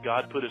 just the way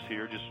God put us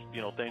here, just,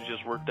 things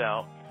just worked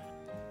out.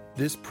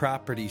 This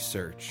property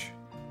search,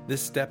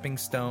 this stepping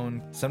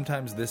stone,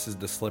 sometimes this is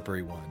the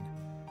slippery one,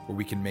 where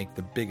we can make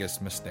the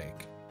biggest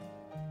mistake.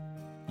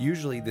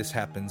 Usually this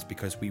happens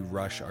because we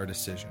rush our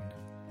decision.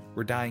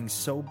 We're dying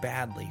so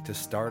badly to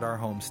start our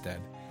homestead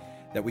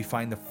that we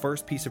find the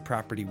first piece of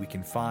property we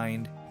can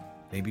find.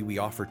 Maybe we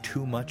offer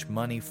too much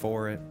money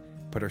for it,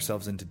 put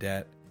ourselves into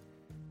debt.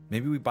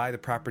 Maybe we buy the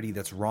property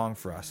that's wrong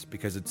for us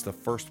because it's the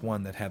first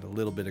one that had a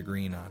little bit of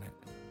green on it.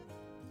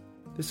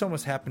 This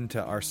almost happened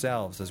to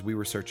ourselves as we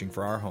were searching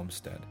for our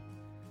homestead.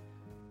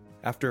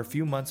 After a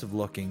few months of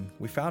looking,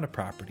 we found a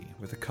property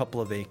with a couple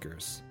of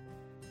acres.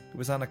 It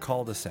was on a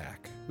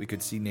cul-de-sac. We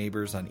could see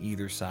neighbors on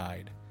either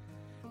side.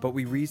 But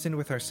we reasoned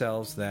with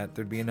ourselves that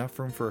there'd be enough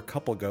room for a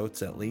couple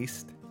goats at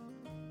least.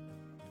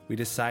 We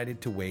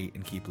decided to wait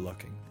and keep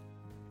looking.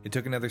 It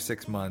took another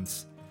 6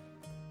 months,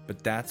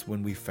 but that's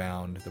when we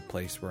found the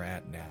place we're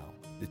at now,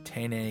 the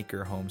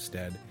 10-acre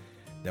homestead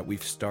that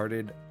we've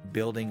started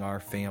building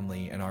our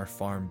family and our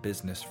farm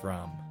business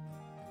from.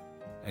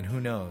 And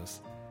who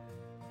knows,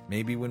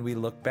 maybe when we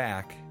look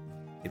back,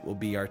 it will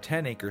be our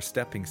 10-acre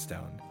stepping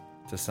stone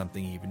to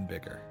something even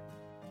bigger.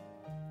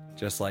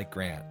 Just like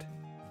Grant.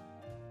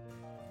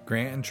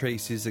 Grant and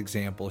Tracy's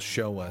examples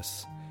show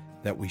us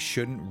that we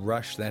shouldn't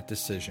rush that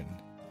decision.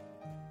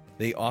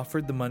 They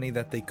offered the money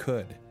that they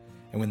could,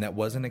 and when that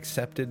wasn't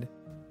accepted,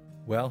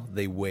 well,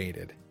 they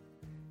waited.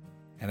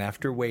 And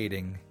after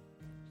waiting,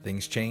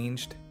 things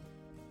changed,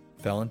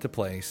 fell into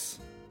place,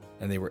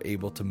 and they were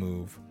able to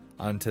move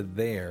onto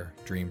their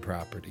dream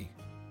property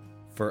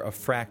for a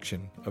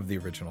fraction of the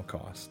original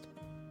cost.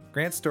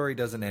 Grant's story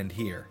doesn't end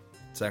here.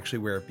 It's actually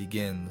where it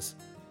begins.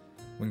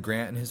 When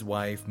Grant and his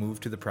wife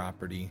moved to the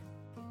property,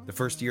 the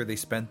first year they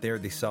spent there,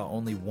 they saw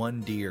only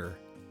one deer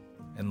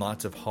and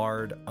lots of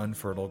hard,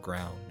 unfertile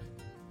ground.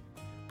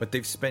 But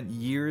they've spent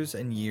years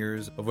and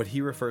years of what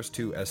he refers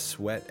to as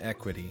sweat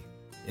equity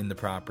in the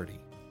property,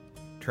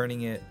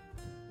 turning it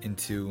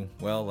into,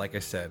 well, like I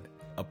said,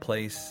 a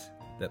place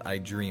that I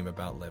dream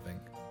about living.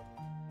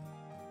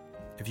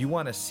 If you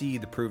want to see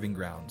the proving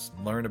grounds,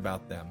 learn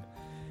about them,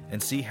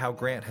 and see how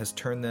Grant has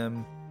turned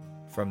them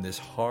from this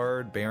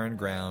hard, barren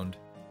ground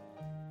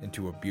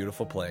into a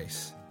beautiful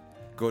place,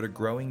 go to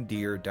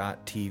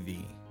growingdeer.tv.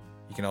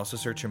 You can also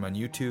search him on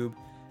YouTube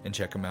and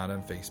check him out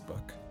on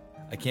Facebook.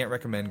 I can't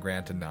recommend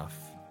Grant enough.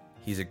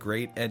 He's a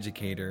great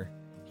educator.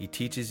 He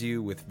teaches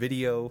you with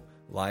video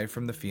live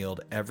from the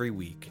field every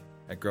week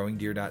at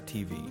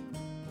growingdeer.tv.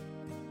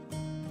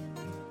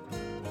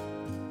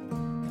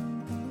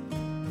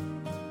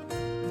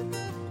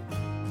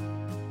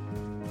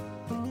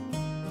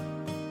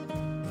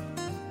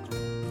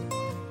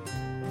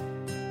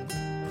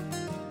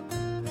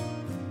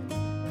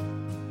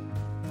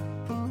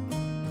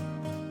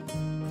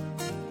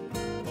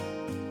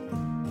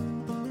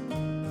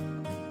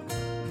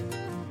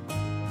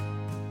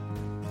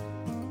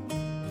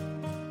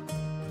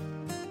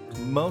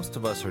 Most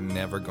of us are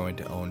never going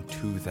to own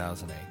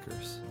 2,000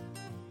 acres,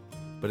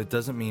 but it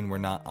doesn't mean we're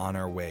not on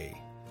our way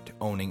to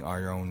owning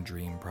our own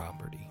dream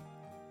property.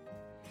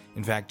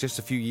 In fact, just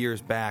a few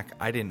years back,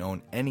 I didn't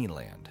own any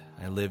land.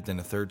 I lived in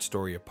a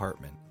third-story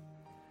apartment,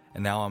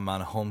 and now I'm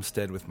on a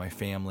homestead with my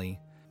family,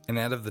 and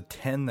out of the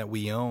 10 that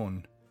we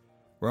own,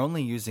 we're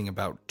only using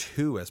about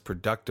 2 as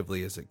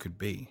productively as it could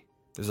be.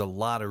 There's a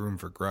lot of room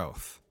for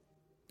growth.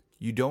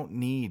 You don't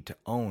need to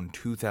own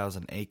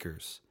 2,000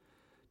 acres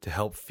to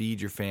help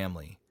feed your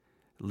family,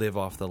 live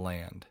off the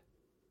land,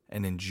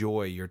 and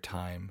enjoy your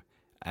time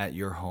at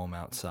your home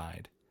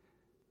outside.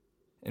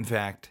 In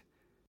fact,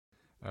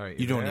 All right,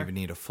 you don't even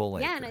need a full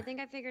acre. Yeah, and I think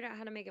I figured out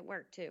how to make it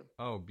work too.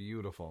 Oh,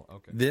 beautiful.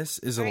 Okay. This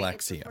is All right,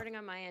 Alexia. it's recording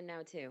on my end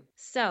now too.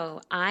 So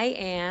I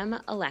am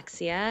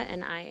Alexia,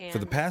 and I am... For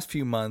the past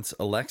few months,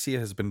 Alexia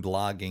has been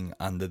blogging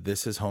on the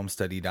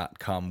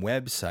thisishomesteady.com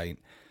website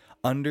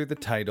under the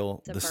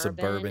title The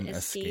Suburban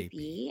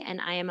Escapee.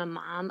 And I am a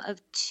mom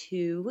of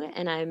 2,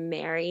 and I'm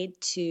married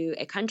to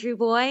a country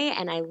boy,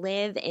 and I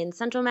live in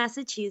central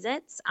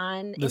Massachusetts.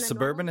 The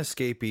Suburban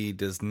Escapee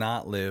does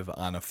not live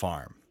on a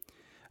farm.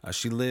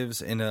 She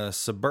lives in a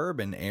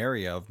suburban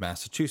area of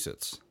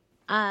Massachusetts.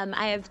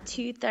 I have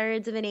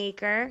 2/3 of an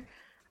acre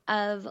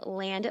of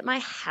land at my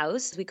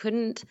house. We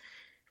couldn't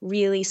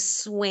really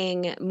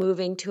swing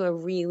moving to a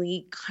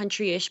really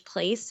countryish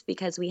place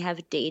because we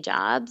have day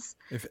jobs.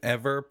 If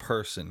ever a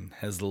person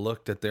has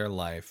looked at their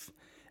life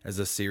as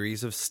a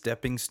series of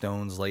stepping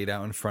stones laid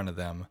out in front of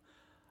them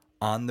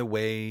on the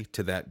way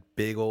to that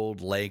big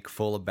old lake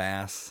full of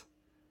bass,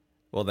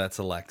 well, that's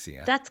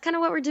Alexia. That's kind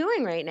of what we're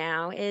doing right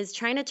now, is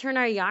trying to turn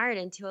our yard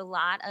into a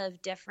lot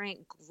of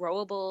different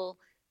growable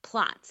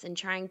plots and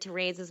trying to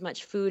raise as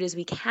much food as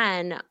we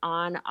can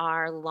on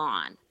our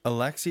lawn.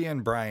 Alexia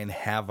and Brian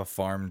have a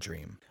farm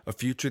dream, a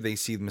future they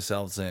see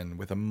themselves in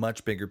with a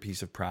much bigger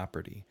piece of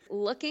property.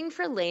 Looking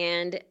for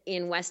land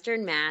in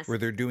Western Mass, where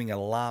they're doing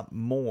a lot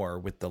more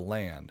with the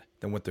land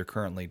than what they're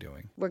currently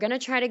doing. We're going to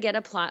try to get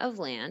a plot of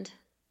land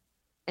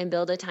and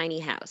build a tiny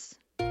house.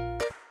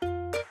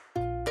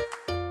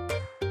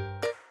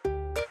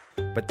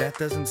 But that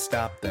doesn't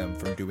stop them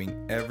from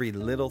doing every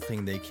little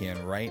thing they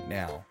can right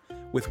now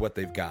with what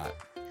they've got.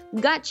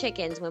 We got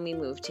chickens when we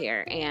moved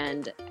here,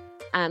 and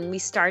we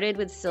started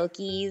with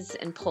silkies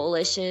and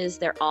Polishes.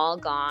 They're all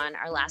gone.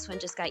 Our last one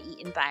just got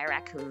eaten by a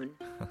raccoon.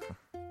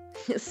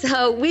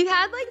 So we've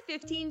had like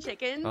 15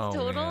 chickens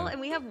total, man.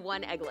 And we have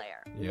 1 egg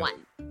layer. Yep.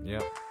 1.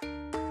 Yep.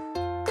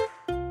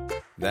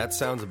 That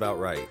sounds about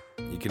right.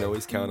 You can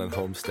always count on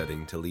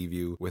homesteading to leave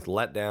you with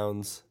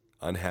letdowns,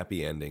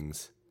 unhappy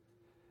endings,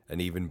 and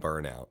even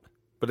burnout.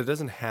 But it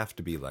doesn't have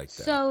to be like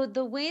that. So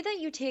the way that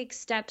you take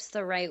steps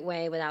the right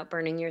way without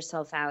burning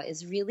yourself out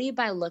is really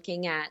by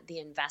looking at the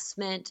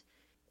investment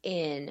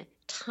in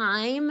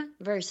time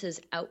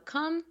versus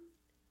outcome.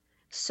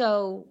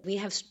 So we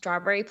have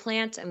strawberry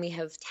plants and we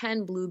have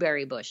 10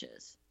 blueberry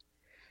bushes.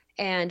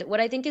 And what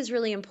I think is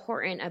really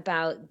important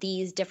about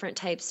these different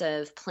types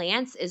of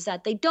plants is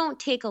that they don't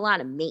take a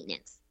lot of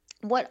maintenance.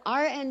 What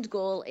our end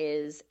goal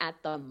is at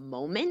the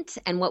moment,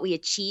 and what we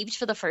achieved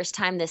for the first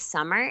time this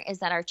summer, is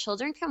that our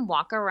children can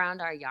walk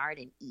around our yard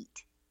and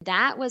eat.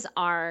 That was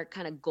our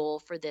kind of goal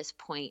for this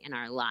point in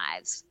our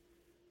lives.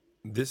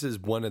 This is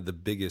one of the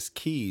biggest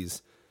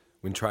keys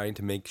when trying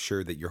to make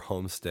sure that your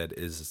homestead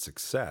is a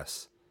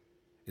success.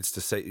 It's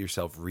to set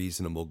yourself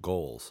reasonable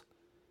goals.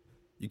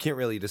 You can't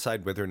really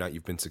decide whether or not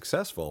you've been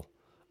successful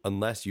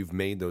unless you've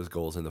made those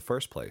goals in the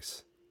first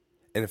place.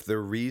 And if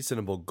they're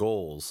reasonable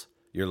goals,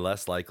 you're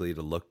less likely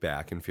to look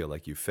back and feel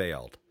like you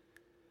failed.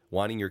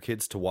 Wanting your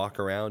kids to walk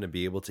around and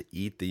be able to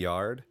eat the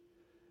yard,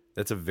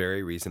 that's a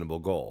very reasonable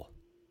goal.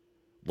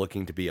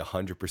 Looking to be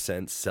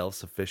 100%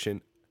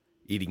 self-sufficient,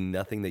 eating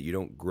nothing that you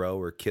don't grow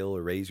or kill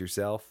or raise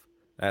yourself,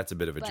 that's a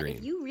bit of a dream.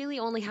 If you really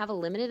only have a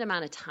limited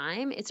amount of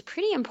time, it's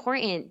pretty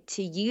important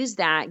to use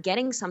that,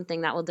 getting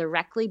something that will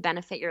directly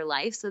benefit your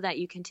life so that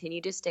you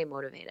continue to stay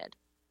motivated.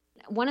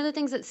 One of the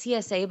things that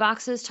CSA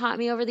boxes taught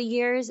me over the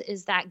years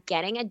is that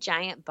getting a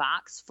giant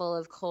box full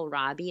of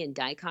kohlrabi and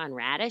daikon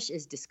radish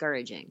is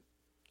discouraging.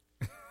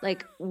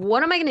 Like,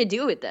 what am I going to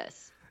do with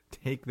this?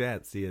 Take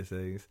that,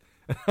 CSAs.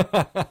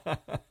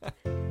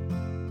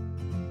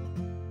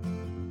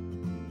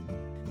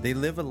 They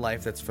live a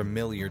life that's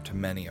familiar to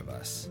many of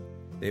us.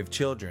 They have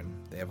children,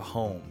 they have a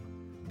home,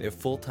 they have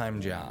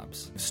full-time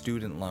jobs,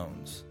 student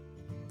loans.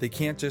 They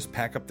can't just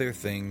pack up their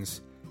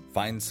things,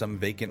 find some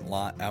vacant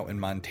lot out in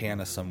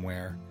Montana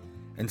somewhere,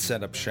 and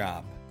set up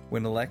shop.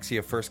 When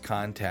Alexia first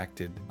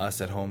contacted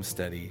us at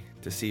Homesteady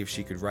to see if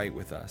she could write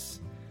with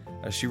us,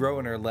 she wrote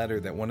in her letter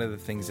that one of the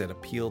things that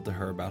appealed to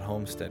her about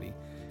Homesteady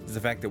is the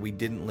fact that we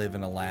didn't live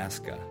in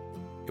Alaska.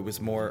 It was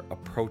more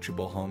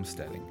approachable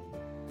homesteading.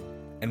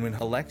 And when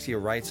Alexia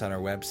writes on our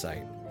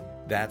website,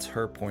 that's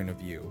her point of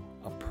view,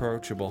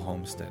 approachable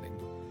homesteading.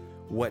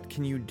 What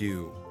can you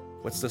do?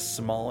 What's the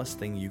smallest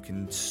thing you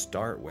can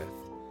start with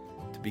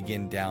to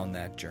begin down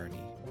that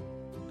journey?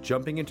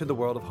 Jumping into the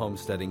world of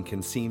homesteading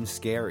can seem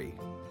scary,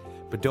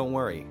 but don't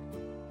worry.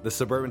 The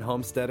Suburban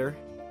Homesteader,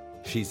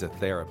 she's a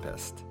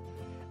therapist,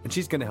 and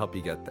she's going to help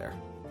you get there.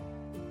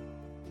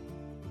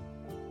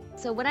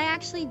 So what I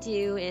actually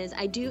do is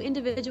I do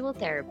individual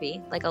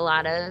therapy, like a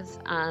lot of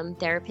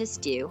therapists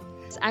do.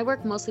 So I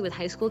work mostly with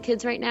high school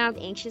kids right now,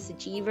 anxious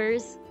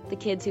achievers, the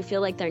kids who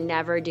feel like they're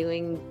never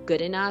doing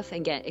good enough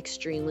and get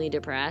extremely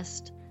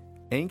depressed.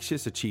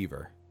 Anxious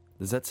achiever.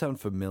 Does that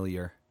sound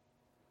familiar?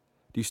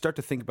 Do you start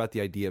to think about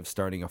the idea of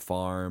starting a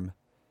farm?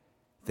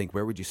 Think,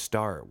 where would you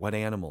start? What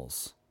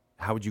animals?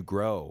 How would you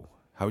grow?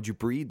 How would you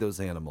breed those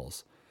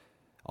animals?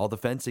 All the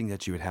fencing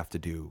that you would have to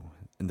do,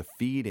 and the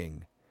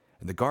feeding,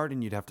 and the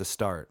garden you'd have to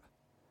start.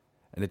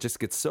 And it just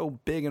gets so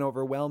big and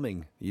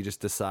overwhelming, you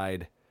just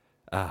decide,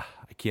 I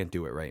can't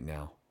do it right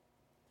now.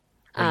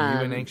 Are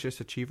you an anxious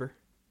achiever?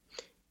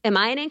 Am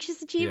I an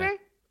anxious achiever? Yeah.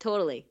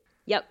 Totally.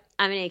 Yep,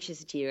 I'm an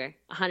anxious achiever,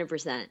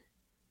 100%.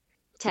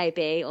 Type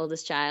A,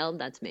 oldest child,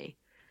 that's me.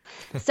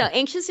 So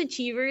anxious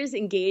achievers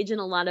engage in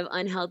a lot of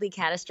unhealthy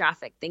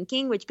catastrophic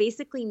thinking, which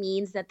basically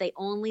means that they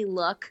only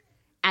look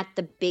at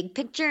the big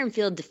picture and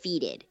feel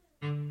defeated.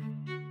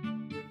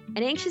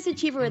 An anxious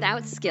achiever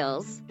without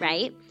skills,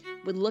 right,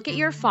 would look at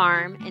your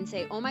farm and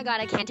say, oh my God,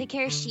 I can't take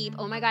care of sheep.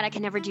 Oh my God, I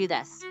can never do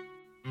this.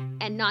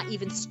 And not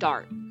even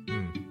start.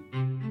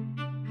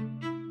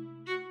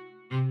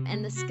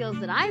 And the skills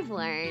that I've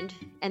learned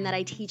and that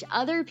I teach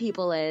other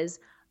people is,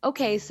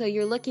 okay, so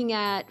you're looking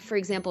at, for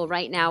example,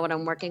 right now what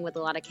I'm working with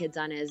a lot of kids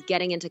on is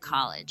getting into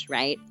college,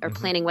 right? Or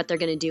planning what they're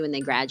going to do when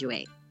they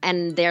graduate.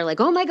 And they're like,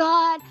 oh my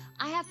God,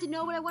 I have to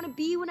know what I want to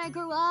be when I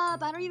grow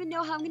up. I don't even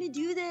know how I'm going to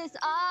do this.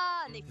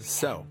 And they forget.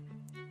 So,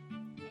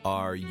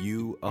 are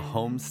you a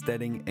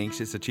homesteading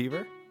anxious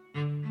achiever?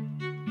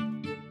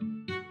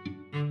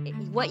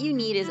 What you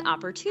need is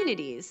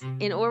opportunities.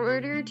 In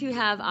order to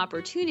have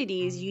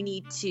opportunities, you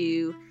need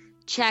to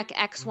check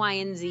X, Y,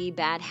 and Z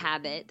bad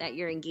habit that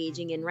you're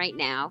engaging in right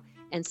now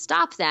and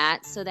stop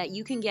that so that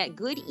you can get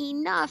good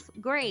enough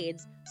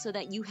grades so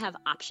that you have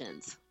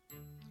options.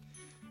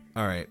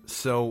 All right,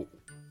 so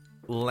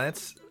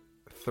let's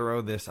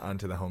throw this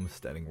onto the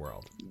homesteading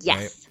world. Yes.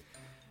 Right?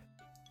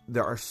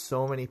 There are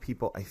so many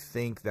people, I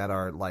think, that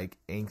are like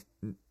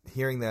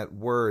hearing that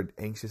word,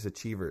 anxious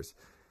achievers.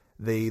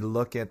 They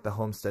look at the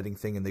homesteading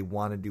thing and they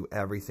want to do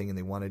everything and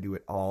they want to do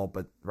it all,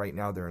 but right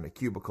now they're in a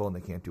cubicle and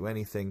they can't do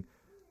anything.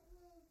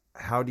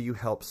 How do you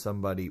help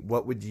somebody?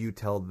 What would you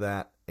tell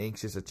that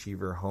anxious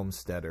achiever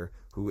homesteader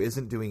who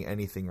isn't doing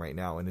anything right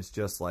now and is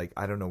just like,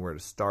 I don't know where to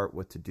start,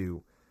 what to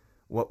do?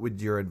 What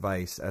would your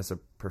advice as a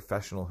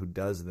professional who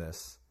does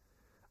this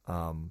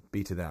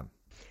be to them?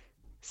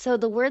 So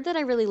the word that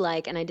I really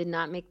like, and I did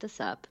not make this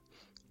up,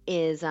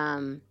 is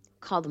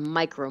called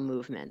micro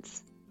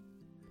movements.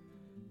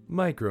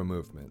 Micro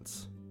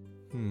movements.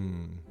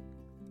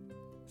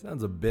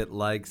 Sounds a bit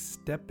like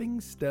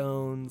stepping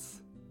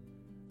stones.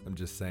 I'm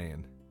just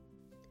saying.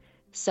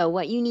 So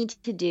what you need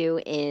to do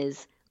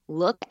is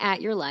look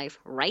at your life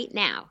right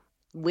now,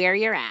 where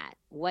you're at,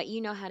 what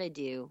you know how to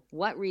do,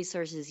 what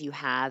resources you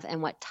have,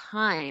 and what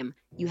time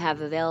you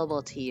have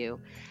available to you,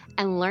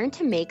 and learn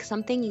to make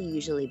something you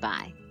usually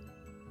buy.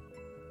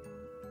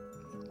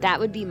 That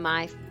would be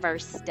my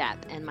first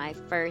step and my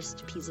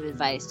first piece of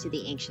advice to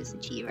the anxious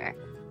achiever.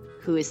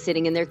 who is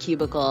sitting in their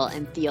cubicle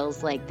and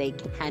feels like they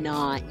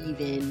cannot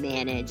even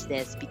manage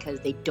this because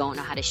they don't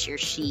know how to shear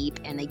sheep,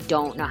 and they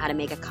don't know how to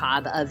make a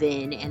cob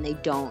oven, and they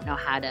don't know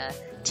how to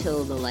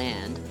till the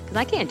land. Because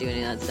I can't do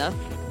any of that stuff.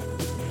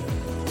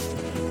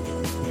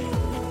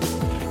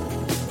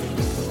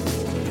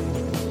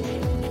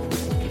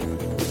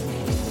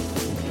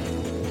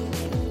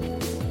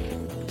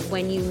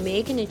 When you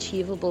make an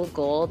achievable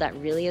goal that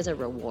really is a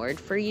reward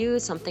for you,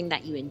 something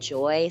that you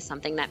enjoy,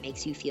 something that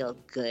makes you feel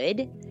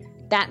good,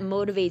 that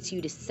motivates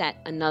you to set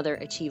another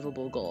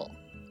achievable goal.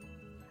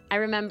 I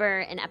remember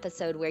an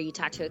episode where you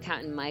talked to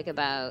accountant Mike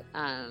about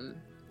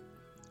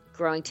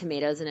growing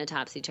tomatoes in a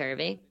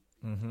topsy-turvy,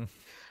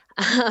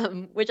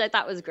 which I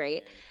thought was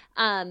great.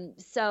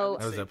 So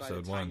that was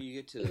episode 1.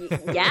 You get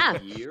to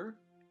yeah. year,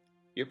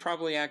 you're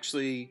probably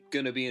actually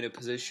going to be in a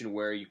position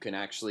where you can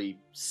actually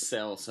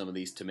sell some of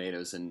these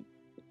tomatoes and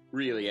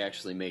really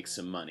actually make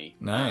some money.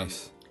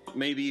 Nice.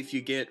 Maybe if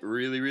you get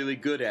really, really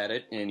good at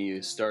it and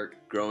you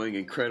start growing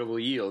incredible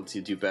yields,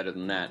 you do better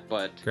than that.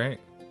 But Great.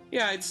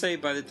 yeah, I'd say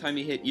by the time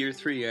you hit year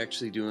 3, you're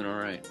actually doing all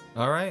right.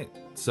 All right.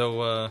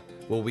 So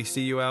will we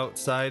see you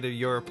outside of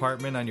your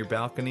apartment on your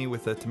balcony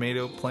with a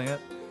tomato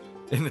plant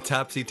in the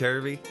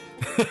topsy-turvy?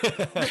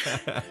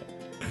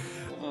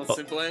 Well,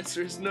 simple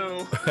answer is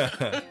no.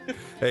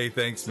 Hey,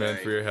 thanks, man,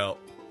 Sorry. for your help.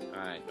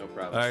 All right, no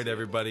problem. All right,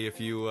 everybody. If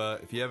you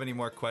have any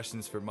more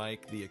questions for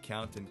Mike, the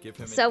accountant, give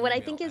him. So an what I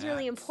email think is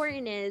really at-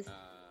 important is,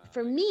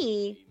 for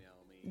me,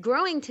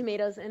 growing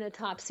tomatoes in a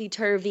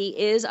topsy-turvy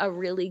is a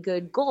really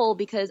good goal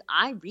because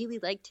I really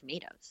like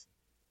tomatoes.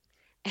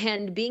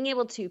 And being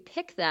able to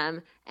pick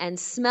them and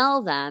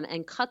smell them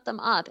and cut them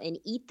up and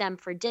eat them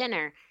for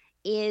dinner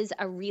is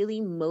a really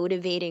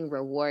motivating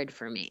reward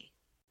for me.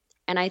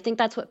 And I think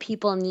that's what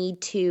people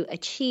need to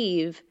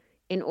achieve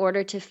in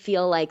order to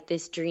feel like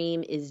this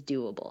dream is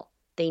doable.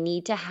 They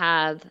need to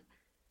have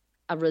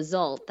a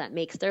result that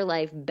makes their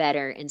life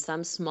better in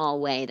some small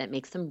way that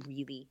makes them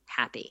really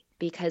happy.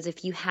 Because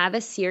if you have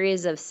a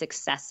series of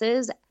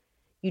successes,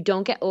 you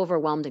don't get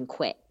overwhelmed and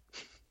quit.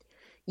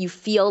 You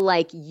feel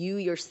like you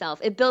yourself,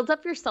 it builds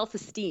up your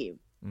self-esteem.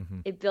 Mm-hmm.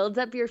 It builds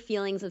up your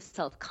feelings of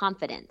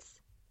self-confidence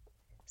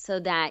so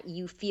that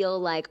you feel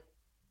like,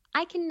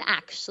 I can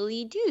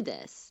actually do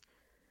this.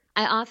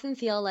 I often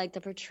feel like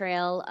the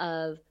portrayal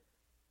of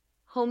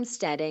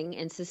homesteading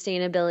and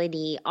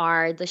sustainability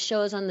are the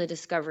shows on the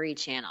Discovery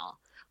Channel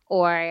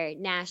or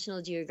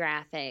National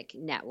Geographic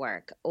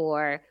Network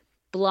or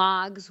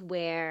blogs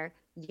where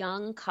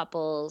young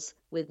couples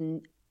with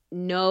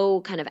no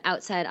kind of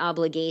outside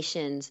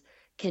obligations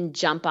can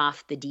jump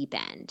off the deep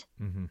end.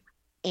 Mm-hmm.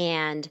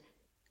 And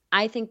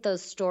I think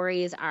those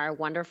stories are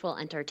wonderful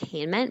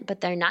entertainment,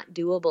 but they're not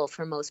doable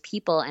for most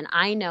people. And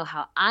I know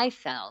how I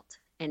felt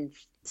and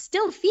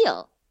still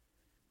feel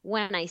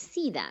when I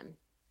see them,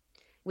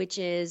 which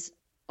is,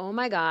 oh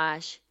my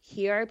gosh,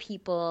 here are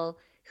people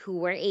who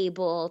were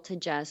able to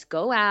just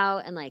go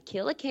out and like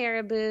kill a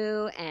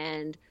caribou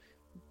and,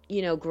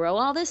 you know, grow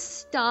all this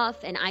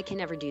stuff, and I can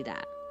never do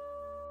that.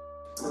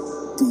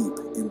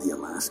 Deep in the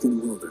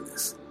Alaskan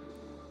wilderness,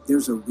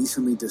 there's a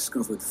recently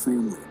discovered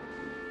family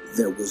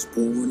that was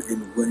born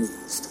and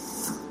raised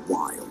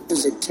wild. What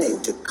does it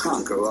take to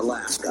conquer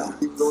Alaska?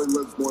 People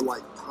live more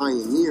like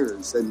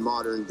pioneers than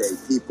modern-day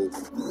people.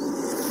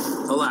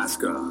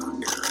 Alaska.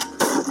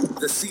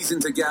 The season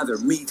to gather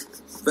meat,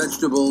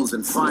 vegetables,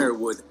 and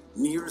firewood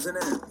nears an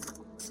end.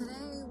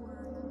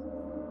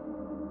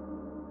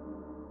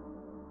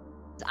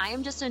 I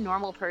am just a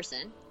normal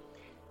person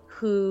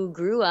who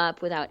grew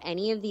up without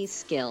any of these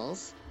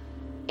skills,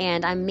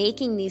 and I'm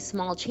making these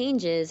small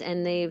changes,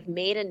 and they've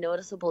made a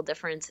noticeable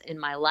difference in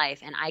my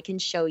life, and I can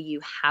show you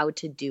how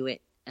to do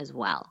it as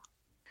well.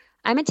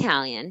 I'm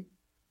Italian,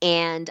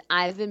 and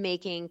I've been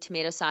making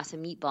tomato sauce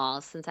and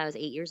meatballs since I was 8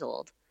 years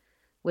old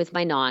with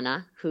my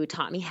nonna, who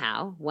taught me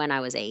how when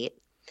I was 8.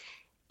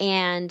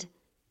 And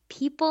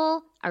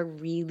people are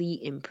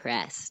really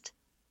impressed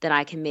that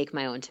I can make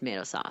my own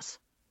tomato sauce.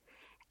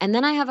 And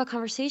then I have a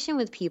conversation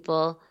with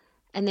people,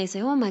 and they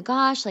say, oh my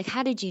gosh, like,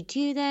 how did you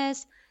do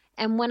this?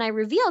 And when I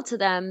reveal to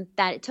them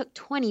that it took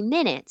 20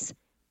 minutes,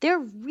 they're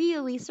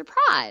really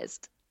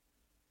surprised.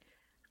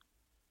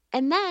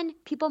 And then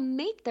people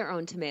make their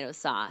own tomato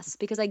sauce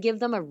because I give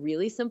them a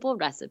really simple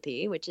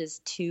recipe, which is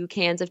 2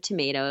 cans of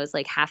tomatoes,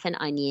 like half an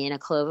onion, a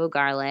clove of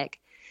garlic,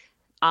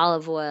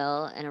 olive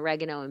oil, and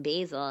oregano and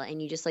basil,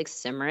 and you just like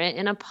simmer it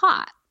in a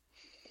pot.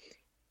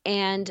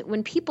 And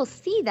when people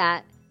see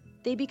that,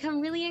 they become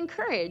really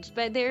encouraged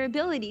by their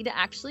ability to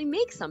actually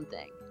make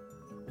something.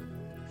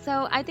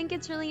 So I think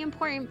it's really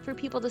important for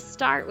people to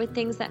start with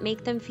things that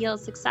make them feel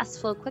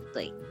successful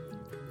quickly.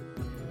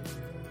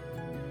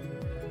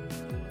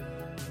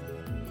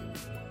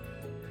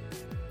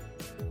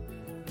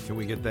 Can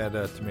we get that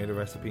tomato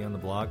recipe on the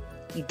blog?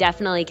 You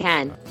definitely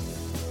can.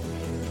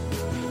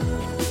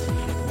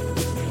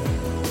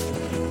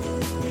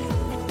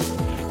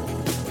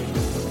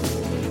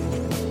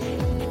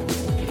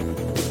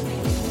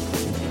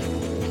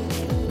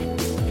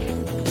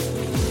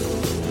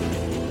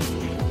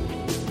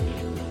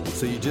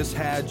 So you just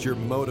had your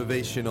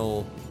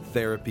motivational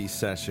therapy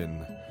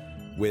session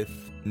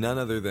with none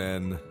other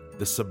than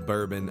the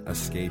Suburban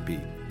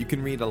Escapee. You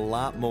can read a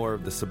lot more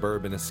of the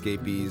Suburban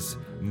Escapee's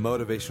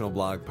motivational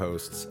blog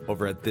posts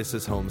over at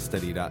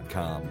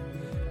thisishomesteady.com.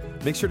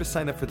 Make sure to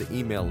sign up for the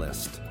email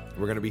list.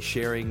 We're going to be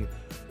sharing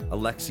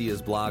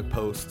Alexia's blog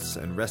posts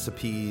and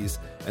recipes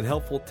and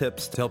helpful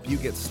tips to help you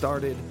get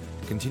started,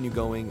 continue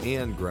going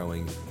and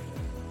growing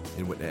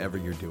in whatever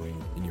you're doing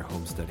in your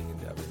homesteading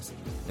endeavors.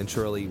 And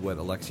surely what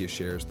Alexia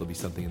shares, there'll be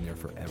something in there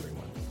for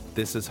everyone.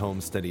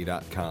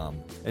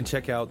 Thisishomesteady.com, and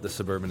check out the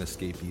Suburban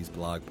Escapee's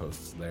blog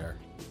posts there.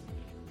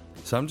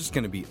 So I'm just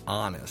going to be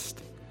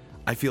honest.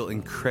 I feel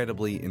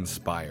incredibly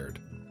inspired.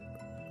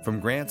 From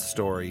Grant's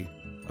story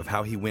of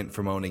how he went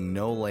from owning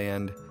no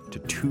land to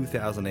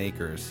 2,000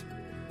 acres,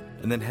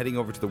 and then heading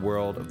over to the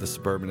world of the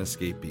Suburban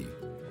Escapee,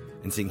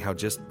 and seeing how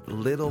just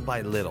little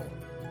by little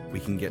we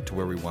can get to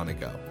where we want to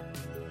go.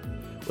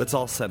 Let's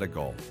all set a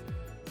goal.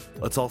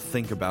 Let's all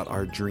think about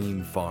our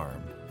dream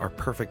farm, our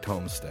perfect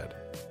homestead,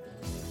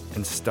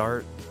 and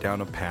start down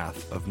a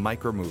path of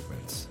micro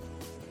movements,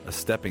 of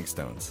stepping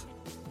stones,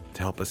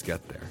 to help us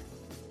get there.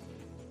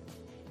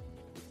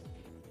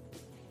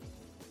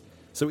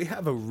 So we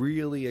have a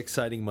really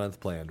exciting month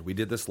planned. We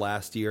did this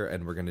last year,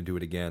 and we're going to do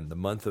it again. The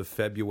month of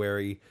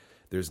February,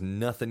 there's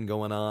nothing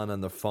going on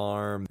the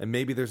farm, and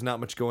maybe there's not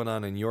much going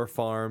on in your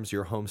farms,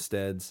 your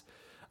homesteads.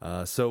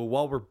 So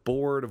while we're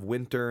bored of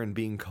winter and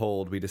being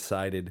cold, we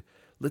decided,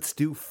 let's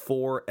do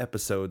 4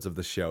 episodes of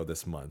the show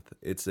this month.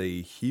 It's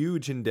a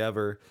huge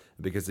endeavor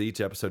because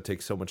each episode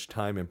takes so much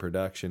time in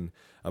production,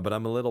 but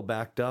I'm a little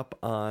backed up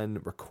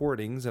on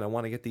recordings and I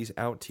want to get these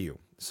out to you.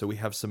 So we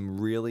have some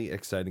really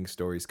exciting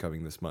stories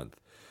coming this month.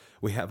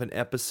 We have an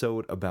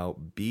episode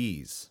about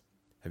bees.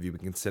 Have you been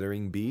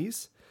considering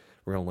bees?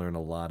 We're going to learn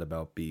a lot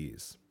about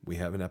bees. We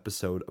have an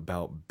episode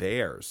about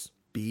bears.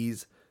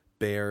 Bees,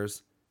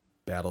 bears,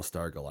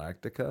 Battlestar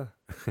Galactica.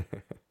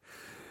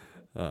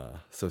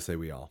 So say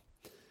we all.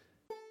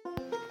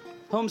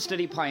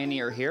 Homesteady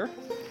Pioneer here.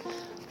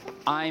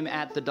 I'm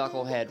at the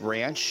Ducklehead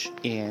Ranch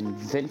in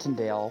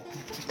Vintondale,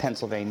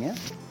 Pennsylvania.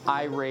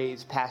 I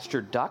raise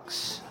pastured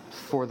ducks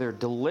for their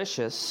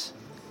delicious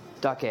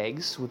duck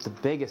eggs with the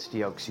biggest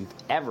yolks you've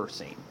ever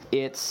seen.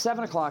 It's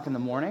 7 o'clock in the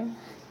morning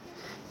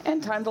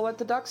and time to let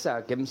the ducks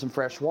out. Give them some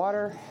fresh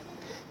water,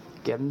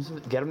 get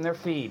them their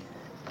feed.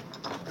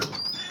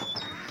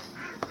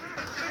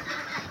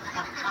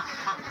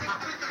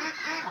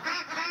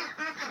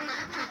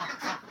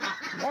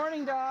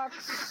 Morning,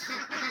 ducks.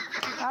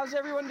 How's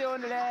everyone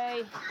doing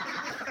today?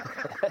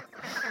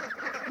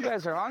 You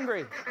guys are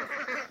hungry.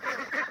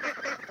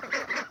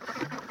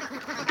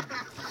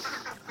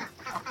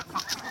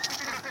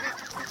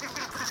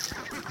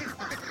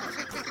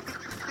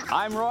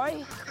 I'm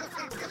Roy.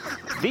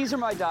 These are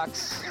my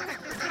ducks.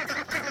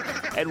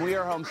 And we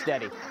are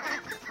homesteady.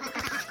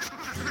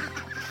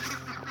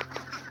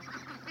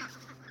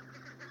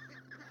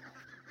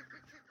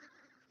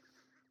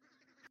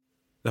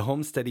 The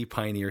Homesteady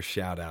Pioneer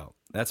Shout Out.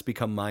 That's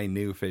become my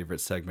new favorite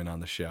segment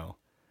on the show.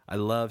 I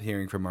love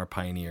hearing from our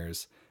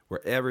pioneers,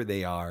 wherever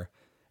they are,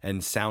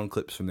 and sound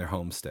clips from their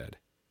homestead.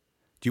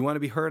 Do you want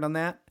to be heard on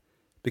that?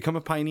 Become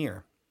a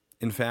pioneer.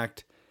 In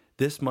fact,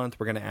 this month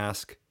we're going to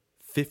ask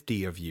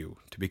 50 of you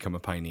to become a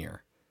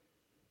pioneer.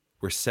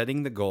 We're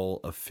setting the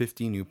goal of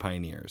 50 new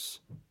pioneers.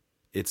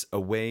 It's a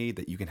way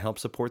that you can help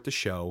support the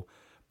show,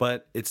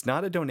 but it's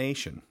not a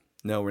donation.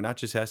 No, we're not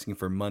just asking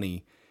for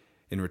money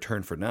in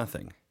return for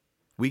nothing.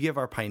 We give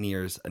our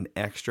pioneers an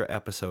extra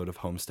episode of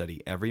Homesteady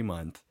every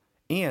month,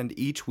 and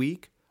each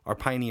week, our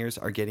pioneers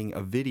are getting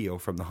a video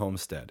from the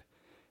homestead.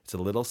 It's a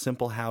little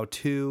simple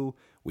how-to.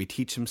 We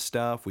teach them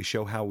stuff. We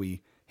show how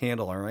we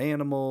handle our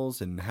animals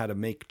and how to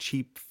make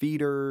cheap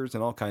feeders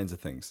and all kinds of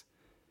things.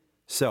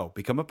 So,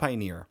 become a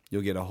pioneer.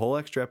 You'll get a whole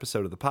extra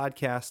episode of the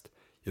podcast.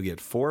 You'll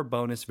get 4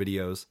 bonus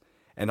videos,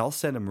 and I'll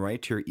send them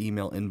right to your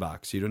email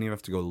inbox, so you don't even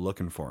have to go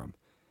looking for them.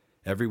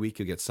 Every week,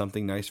 you'll get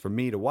something nice from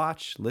me to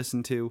watch,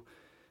 listen to.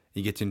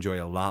 You get to enjoy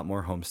a lot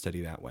more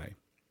Homesteady that way.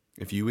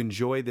 If you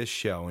enjoy this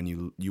show and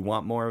you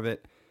want more of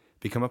it,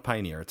 become a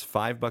pioneer. It's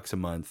 $5 a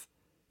month.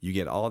 You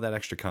get all that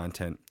extra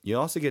content. You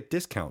also get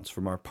discounts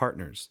from our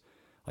partners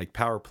like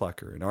Power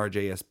Plucker and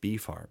RJS Bee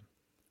Farm.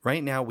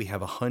 Right now, we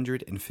have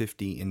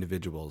 150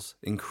 individuals,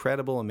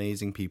 incredible,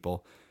 amazing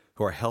people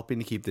who are helping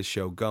to keep this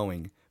show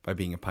going by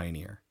being a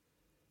pioneer.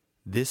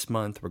 This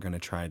month, we're going to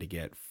try to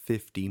get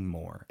 50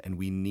 more, and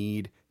we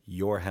need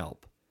your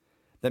help.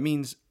 That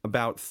means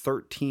about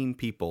 13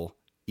 people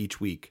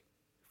each week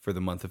for the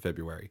month of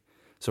February.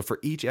 So for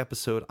each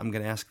episode, I'm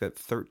going to ask that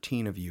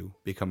 13 of you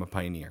become a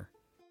pioneer.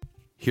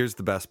 Here's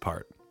the best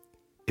part.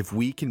 If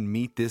we can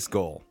meet this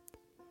goal,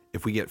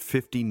 if we get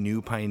 50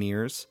 new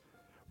pioneers,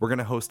 we're going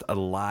to host a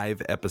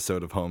live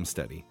episode of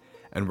Homesteady,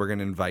 and we're going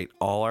to invite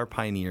all our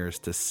pioneers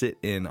to sit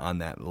in on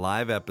that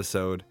live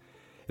episode.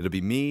 It'll be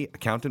me,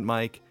 Accountant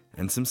Mike,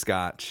 and some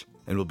scotch,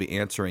 and we'll be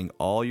answering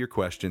all your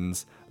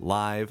questions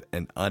live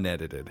and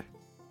unedited.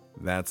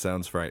 That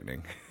sounds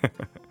frightening.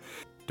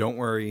 Don't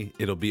worry,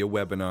 it'll be a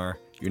webinar.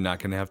 You're not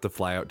going to have to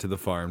fly out to the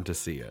farm to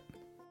see it.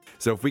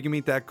 So if we can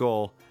meet that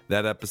goal,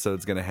 that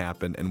episode's going to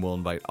happen, and we'll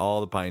invite all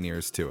the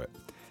pioneers to it.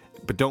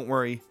 But don't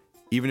worry,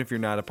 even if you're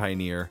not a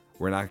pioneer,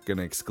 we're not going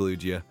to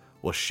exclude you.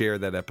 We'll share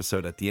that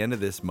episode at the end of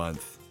this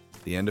month.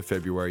 The end of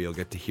February, you'll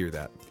get to hear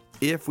that.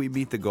 If we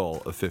meet the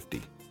goal of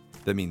 50,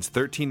 that means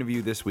 13 of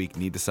you this week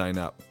need to sign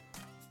up.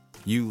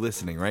 You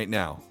listening right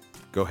now,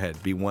 go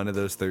ahead, be one of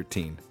those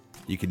 13.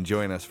 You can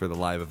join us for the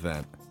live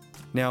event.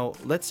 Now,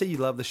 let's say you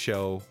love the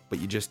show,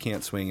 but you just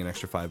can't swing an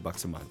extra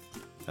 $5 a month.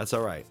 That's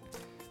all right.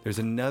 There's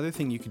another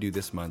thing you could do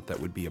this month that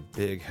would be a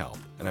big help,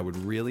 and I would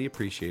really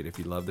appreciate if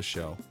you love the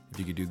show, if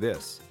you could do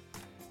this,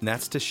 and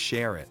that's to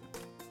share it.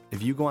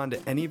 If you go on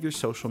to any of your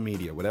social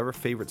media, whatever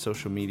favorite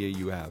social media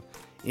you have,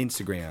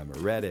 Instagram or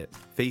Reddit,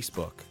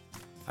 Facebook,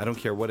 I don't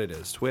care what it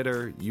is,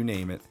 Twitter, you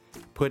name it,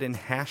 put in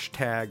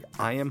hashtag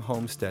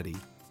 #IamHomesteady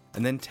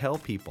and then tell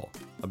people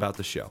about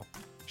the show.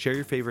 Share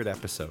your favorite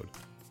episode.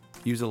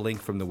 Use a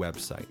link from the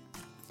website.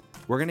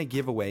 We're going to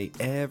give away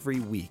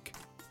every week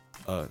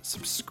a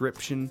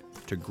subscription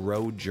to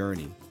Grow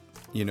Journey.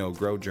 You know,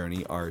 Grow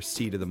Journey, our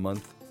Seed of the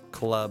Month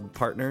club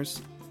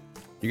partners.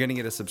 You're going to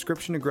get a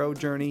subscription to Grow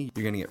Journey.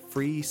 You're going to get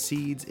free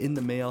seeds in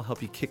the mail,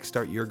 help you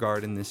kickstart your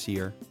garden this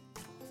year.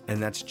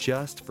 And that's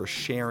just for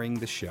sharing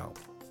the show.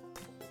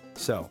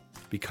 So,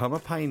 become a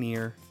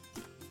pioneer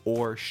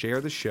or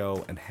share the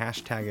show and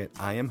hashtag it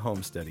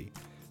 #IamHomesteady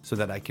so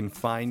that I can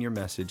find your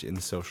message in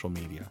social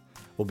media.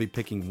 We'll be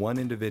picking one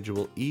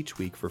individual each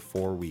week for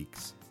 4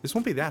 weeks. This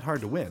won't be that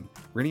hard to win.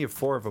 We're going to give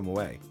 4 of them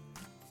away.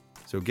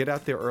 So get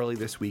out there early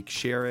this week,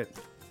 share it,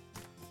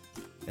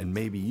 and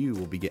maybe you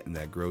will be getting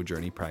that Grow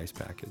Journey prize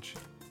package.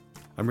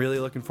 I'm really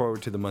looking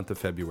forward to the month of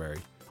February.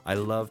 I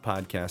love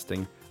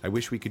podcasting. I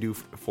wish we could do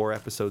 4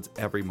 episodes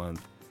every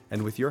month.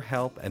 And with your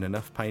help and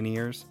enough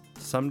pioneers,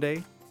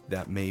 someday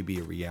that may be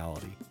a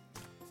reality.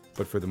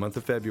 But for the month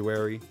of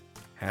February,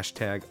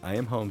 hashtag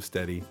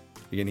 #IamHomesteady,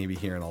 you're going to be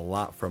hearing a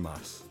lot from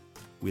us.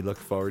 We look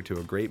forward to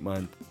a great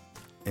month.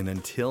 And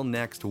until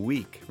next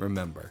week,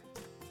 remember,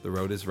 the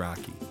road is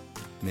rocky.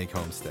 Make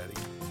home steady.